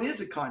 What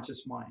is a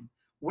conscious mind?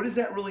 What does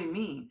that really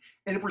mean?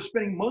 And if we're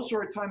spending most of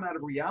our time out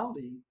of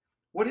reality,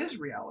 what is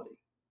reality,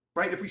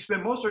 right? If we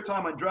spend most of our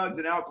time on drugs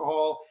and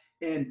alcohol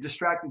and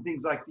distracting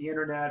things like the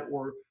internet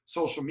or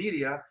social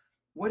media,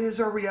 what is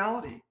our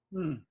reality,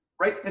 Mm.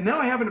 right? And now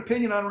I have an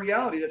opinion on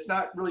reality that's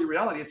not really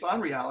reality, it's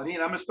on reality.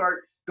 And I'm going to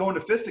start going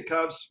to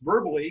fisticuffs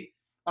verbally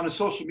on a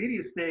social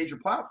media stage or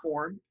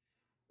platform,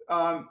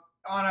 um,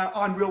 on an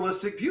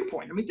unrealistic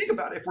viewpoint. I mean, think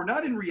about it. If we're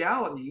not in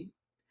reality,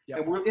 Yep.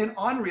 and we're in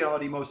on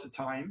reality most of the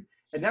time,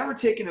 and now we're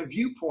taking a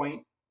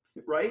viewpoint,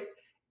 right?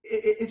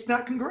 It's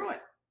not congruent.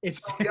 So the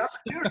It's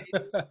opportunity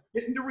is to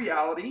get into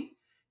reality,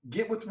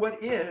 get with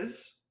what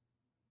is,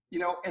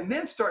 and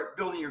then start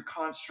building your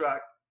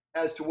construct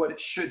as to what it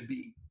should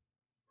be.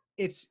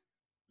 it's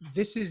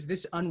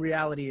this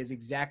unreality is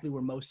exactly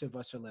where most of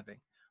us are living.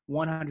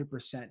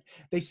 100%.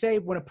 They say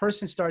when a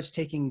person starts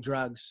taking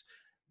drugs,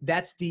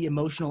 that's the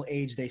emotional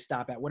age they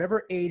stop at.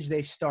 Whatever age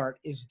they start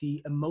is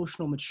the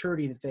emotional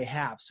maturity that they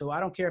have. So I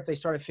don't care if they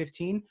start at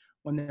 15,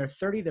 when they're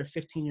 30, they're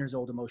 15 years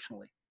old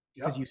emotionally,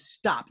 because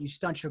Yep. you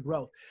stunt your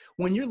growth.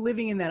 When you're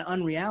living in that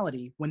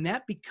unreality, when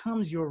that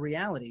becomes your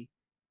reality,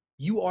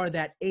 you are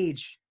that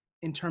age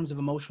in terms of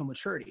emotional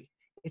maturity.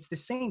 It's the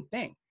same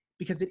thing,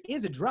 because it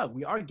is a drug.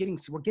 We're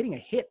getting a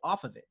hit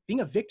off of it.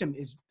 Being a victim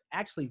is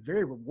actually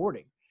very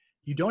rewarding.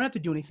 You don't have to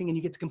do anything and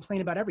you get to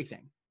complain about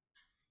everything.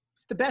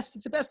 It's the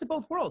best of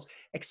both worlds,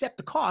 except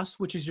the cost,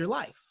 which is your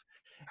life.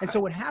 And so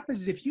Right. what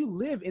happens is, if you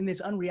live in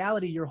this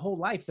unreality your whole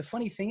life, the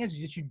funny thing is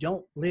that you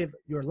don't live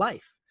your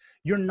life.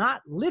 You're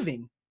not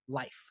living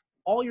life.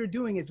 All you're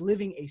doing is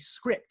living a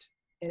script,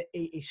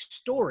 a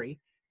story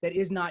that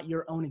is not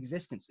your own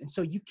existence. And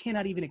so you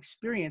cannot even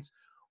experience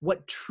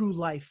what true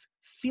life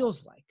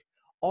feels like.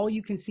 All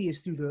you can see is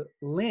through the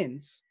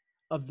lens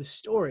of the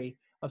story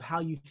of how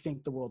you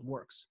think the world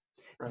works.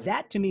 Right.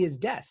 That to me is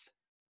death.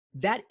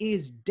 That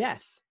is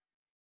death.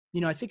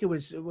 I think it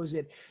was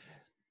it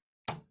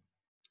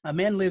a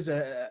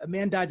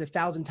man dies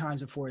 1,000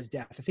 times before his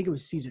death. I think it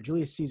was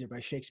Julius Caesar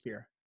by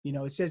Shakespeare.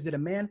 It says that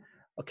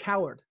a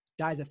coward,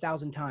 dies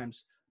 1,000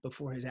 times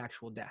before his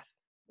actual death.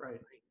 Right.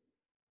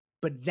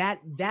 But that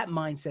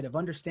mindset of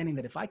understanding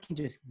that if I can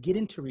just get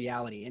into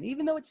reality, and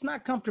even though it's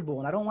not comfortable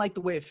and I don't like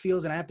the way it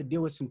feels and I have to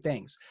deal with some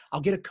things,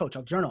 I'll get a coach,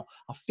 I'll journal,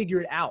 I'll figure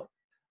it out.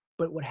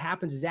 But what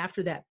happens is,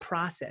 after that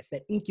process,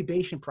 that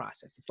incubation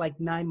process, it's like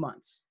 9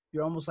 months.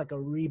 You're almost like a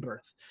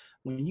rebirth.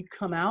 When you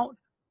come out,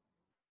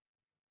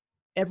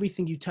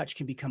 everything you touch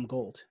can become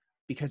gold,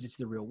 because it's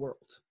the real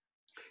world.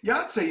 Yeah,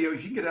 I'd say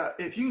if you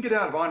can get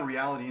out of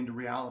unreality into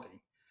reality,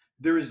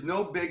 there is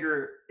no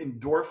bigger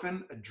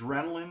endorphin,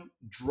 adrenaline,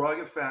 drug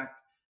effect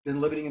than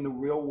living in the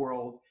real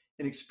world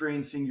and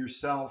experiencing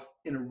yourself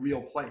in a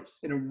real place,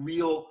 in a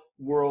real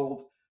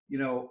world,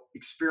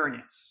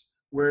 experience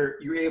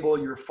where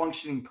you're a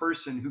functioning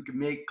person who can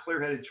make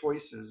clear-headed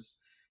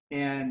choices,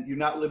 and you're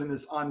not living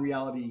this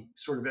unreality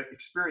sort of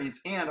experience.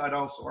 And I'd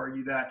also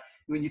argue that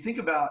when you think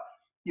about,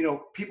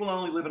 people not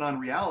only live in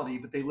unreality,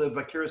 but they live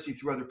vicariously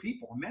through other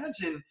people.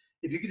 Imagine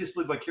if you could just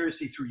live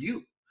vicariously through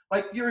you.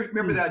 Like, you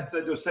remember that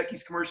Dos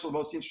Equis commercial, the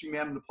most interesting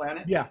man on the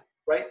planet, Yeah.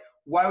 right?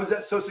 Why was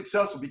that so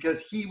successful?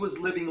 Because he was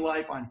living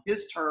life on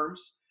his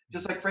terms,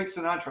 just like Frank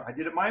Sinatra. I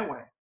did it my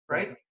way,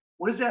 right?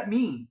 What does that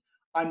mean?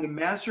 I'm the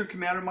master and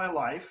commander of my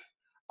life.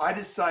 I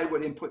decide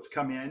what inputs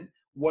come in,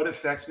 what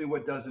affects me,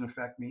 what doesn't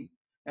affect me,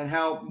 and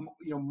how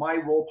my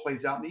role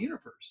plays out in the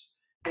universe.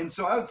 And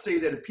so I would say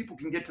that if people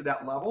can get to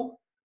that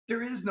level,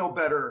 there is no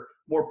better,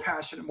 more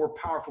passionate, more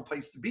powerful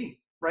place to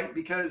be, right?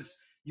 Because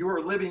you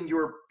are living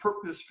your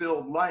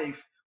purpose-filled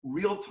life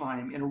real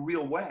time in a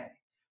real way,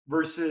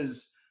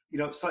 versus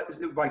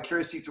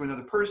vicariously through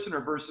another person, or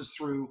versus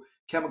through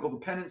chemical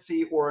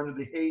dependency or under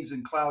the haze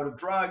and cloud of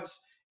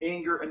drugs,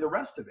 anger, and the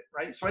rest of it,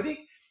 right? So I think,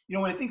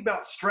 when I think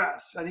about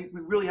stress, I think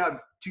we really have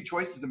two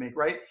choices to make,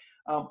 right?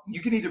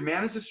 You can either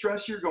manage the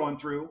stress you're going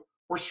through,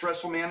 or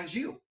stress will manage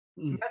you.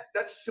 Mm.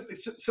 That's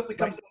simply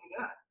comes down to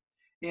that.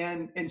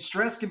 And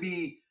stress can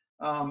be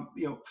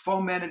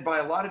fomented by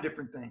a lot of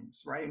different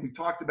things, right? And we've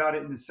talked about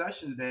it in this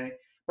session today,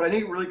 but I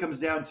think it really comes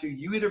down to,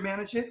 you either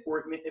manage it or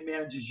it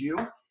manages you.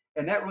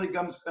 And that really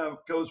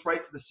goes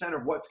right to the center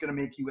of what's going to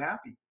make you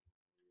happy.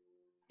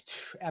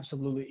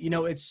 Absolutely.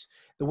 It's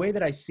the way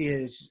that I see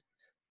it is,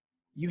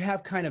 you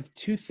have kind of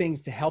two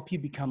things to help you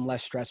become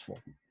less stressful.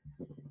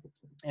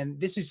 And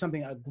this is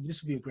something,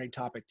 this would be a great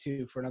topic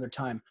too for another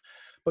time.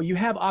 But you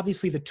have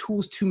obviously the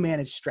tools to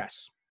manage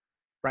stress,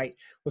 right?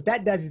 What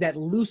that does is that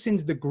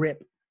loosens the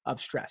grip of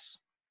stress.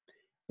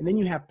 And then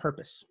you have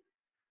purpose.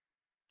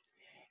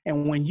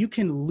 And when you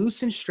can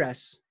loosen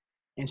stress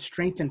and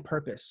strengthen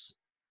purpose,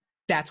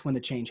 that's when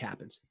the change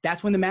happens.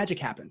 That's when the magic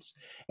happens.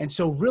 And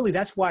so really,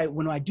 that's why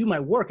when I do my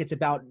work, it's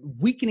about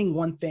weakening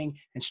one thing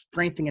and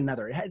strengthening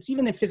another. It's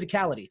even in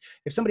physicality.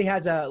 If somebody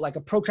has a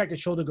protracted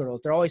shoulder girdle,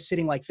 if they're always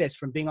sitting like this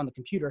from being on the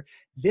computer,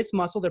 this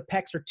muscle, their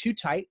pecs are too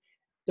tight,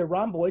 their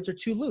rhomboids are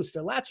too loose,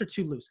 their lats are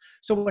too loose.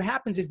 So what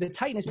happens is the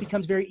tightness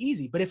becomes very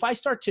easy. But if I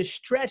start to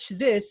stretch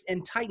this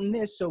and tighten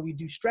this, so we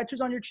do stretches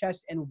on your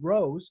chest and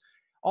rows,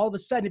 all of a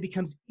sudden it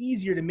becomes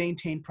easier to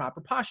maintain proper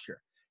posture.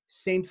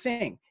 Same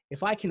thing.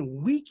 If I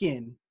can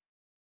weaken,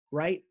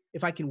 right,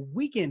 if I can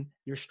weaken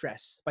your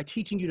stress by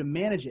teaching you to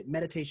manage it,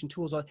 meditation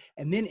tools,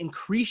 and then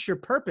increase your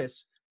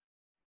purpose,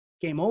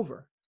 game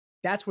over.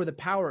 That's where the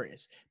power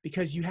is,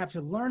 because you have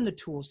to learn the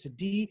tools to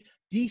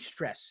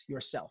de-stress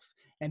yourself,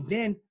 and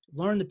then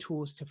learn the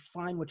tools to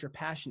find what your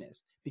passion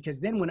is. Because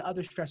then when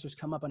other stressors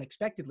come up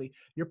unexpectedly,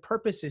 your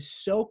purpose is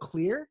so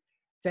clear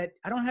that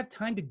I don't have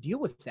time to deal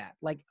with that.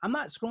 Like, I'm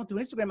not scrolling through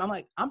Instagram. I'm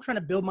like, I'm trying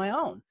to build my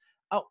own.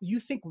 Oh, you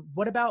think,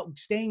 what about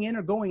staying in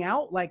or going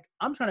out? Like,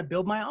 I'm trying to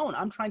build my own.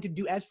 I'm trying to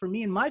do, as for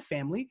me and my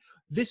family,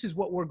 this is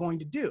what we're going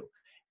to do.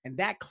 And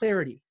that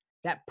clarity,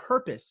 that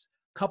purpose,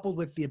 coupled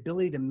with the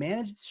ability to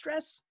manage the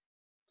stress,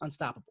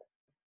 unstoppable.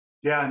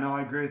 Yeah, no,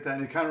 I agree with that.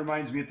 And it kind of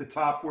reminds me at the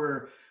top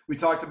where we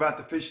talked about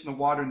the fish in the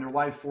water and their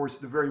life force,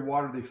 the very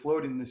water they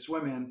float in, they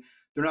swim in.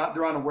 They're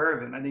unaware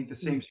of it. And I think the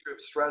same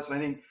stress. And I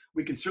think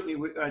we can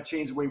certainly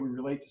change the way we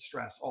relate to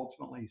stress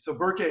ultimately. So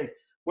Berke,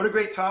 what a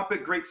great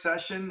topic, great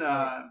session.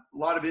 A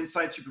lot of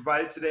insights you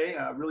provided today.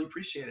 Really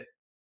appreciate it.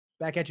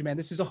 Back at you, man.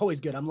 This is always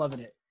good. I'm loving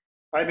it.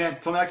 All right, man.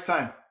 Till next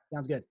time.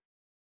 Sounds good.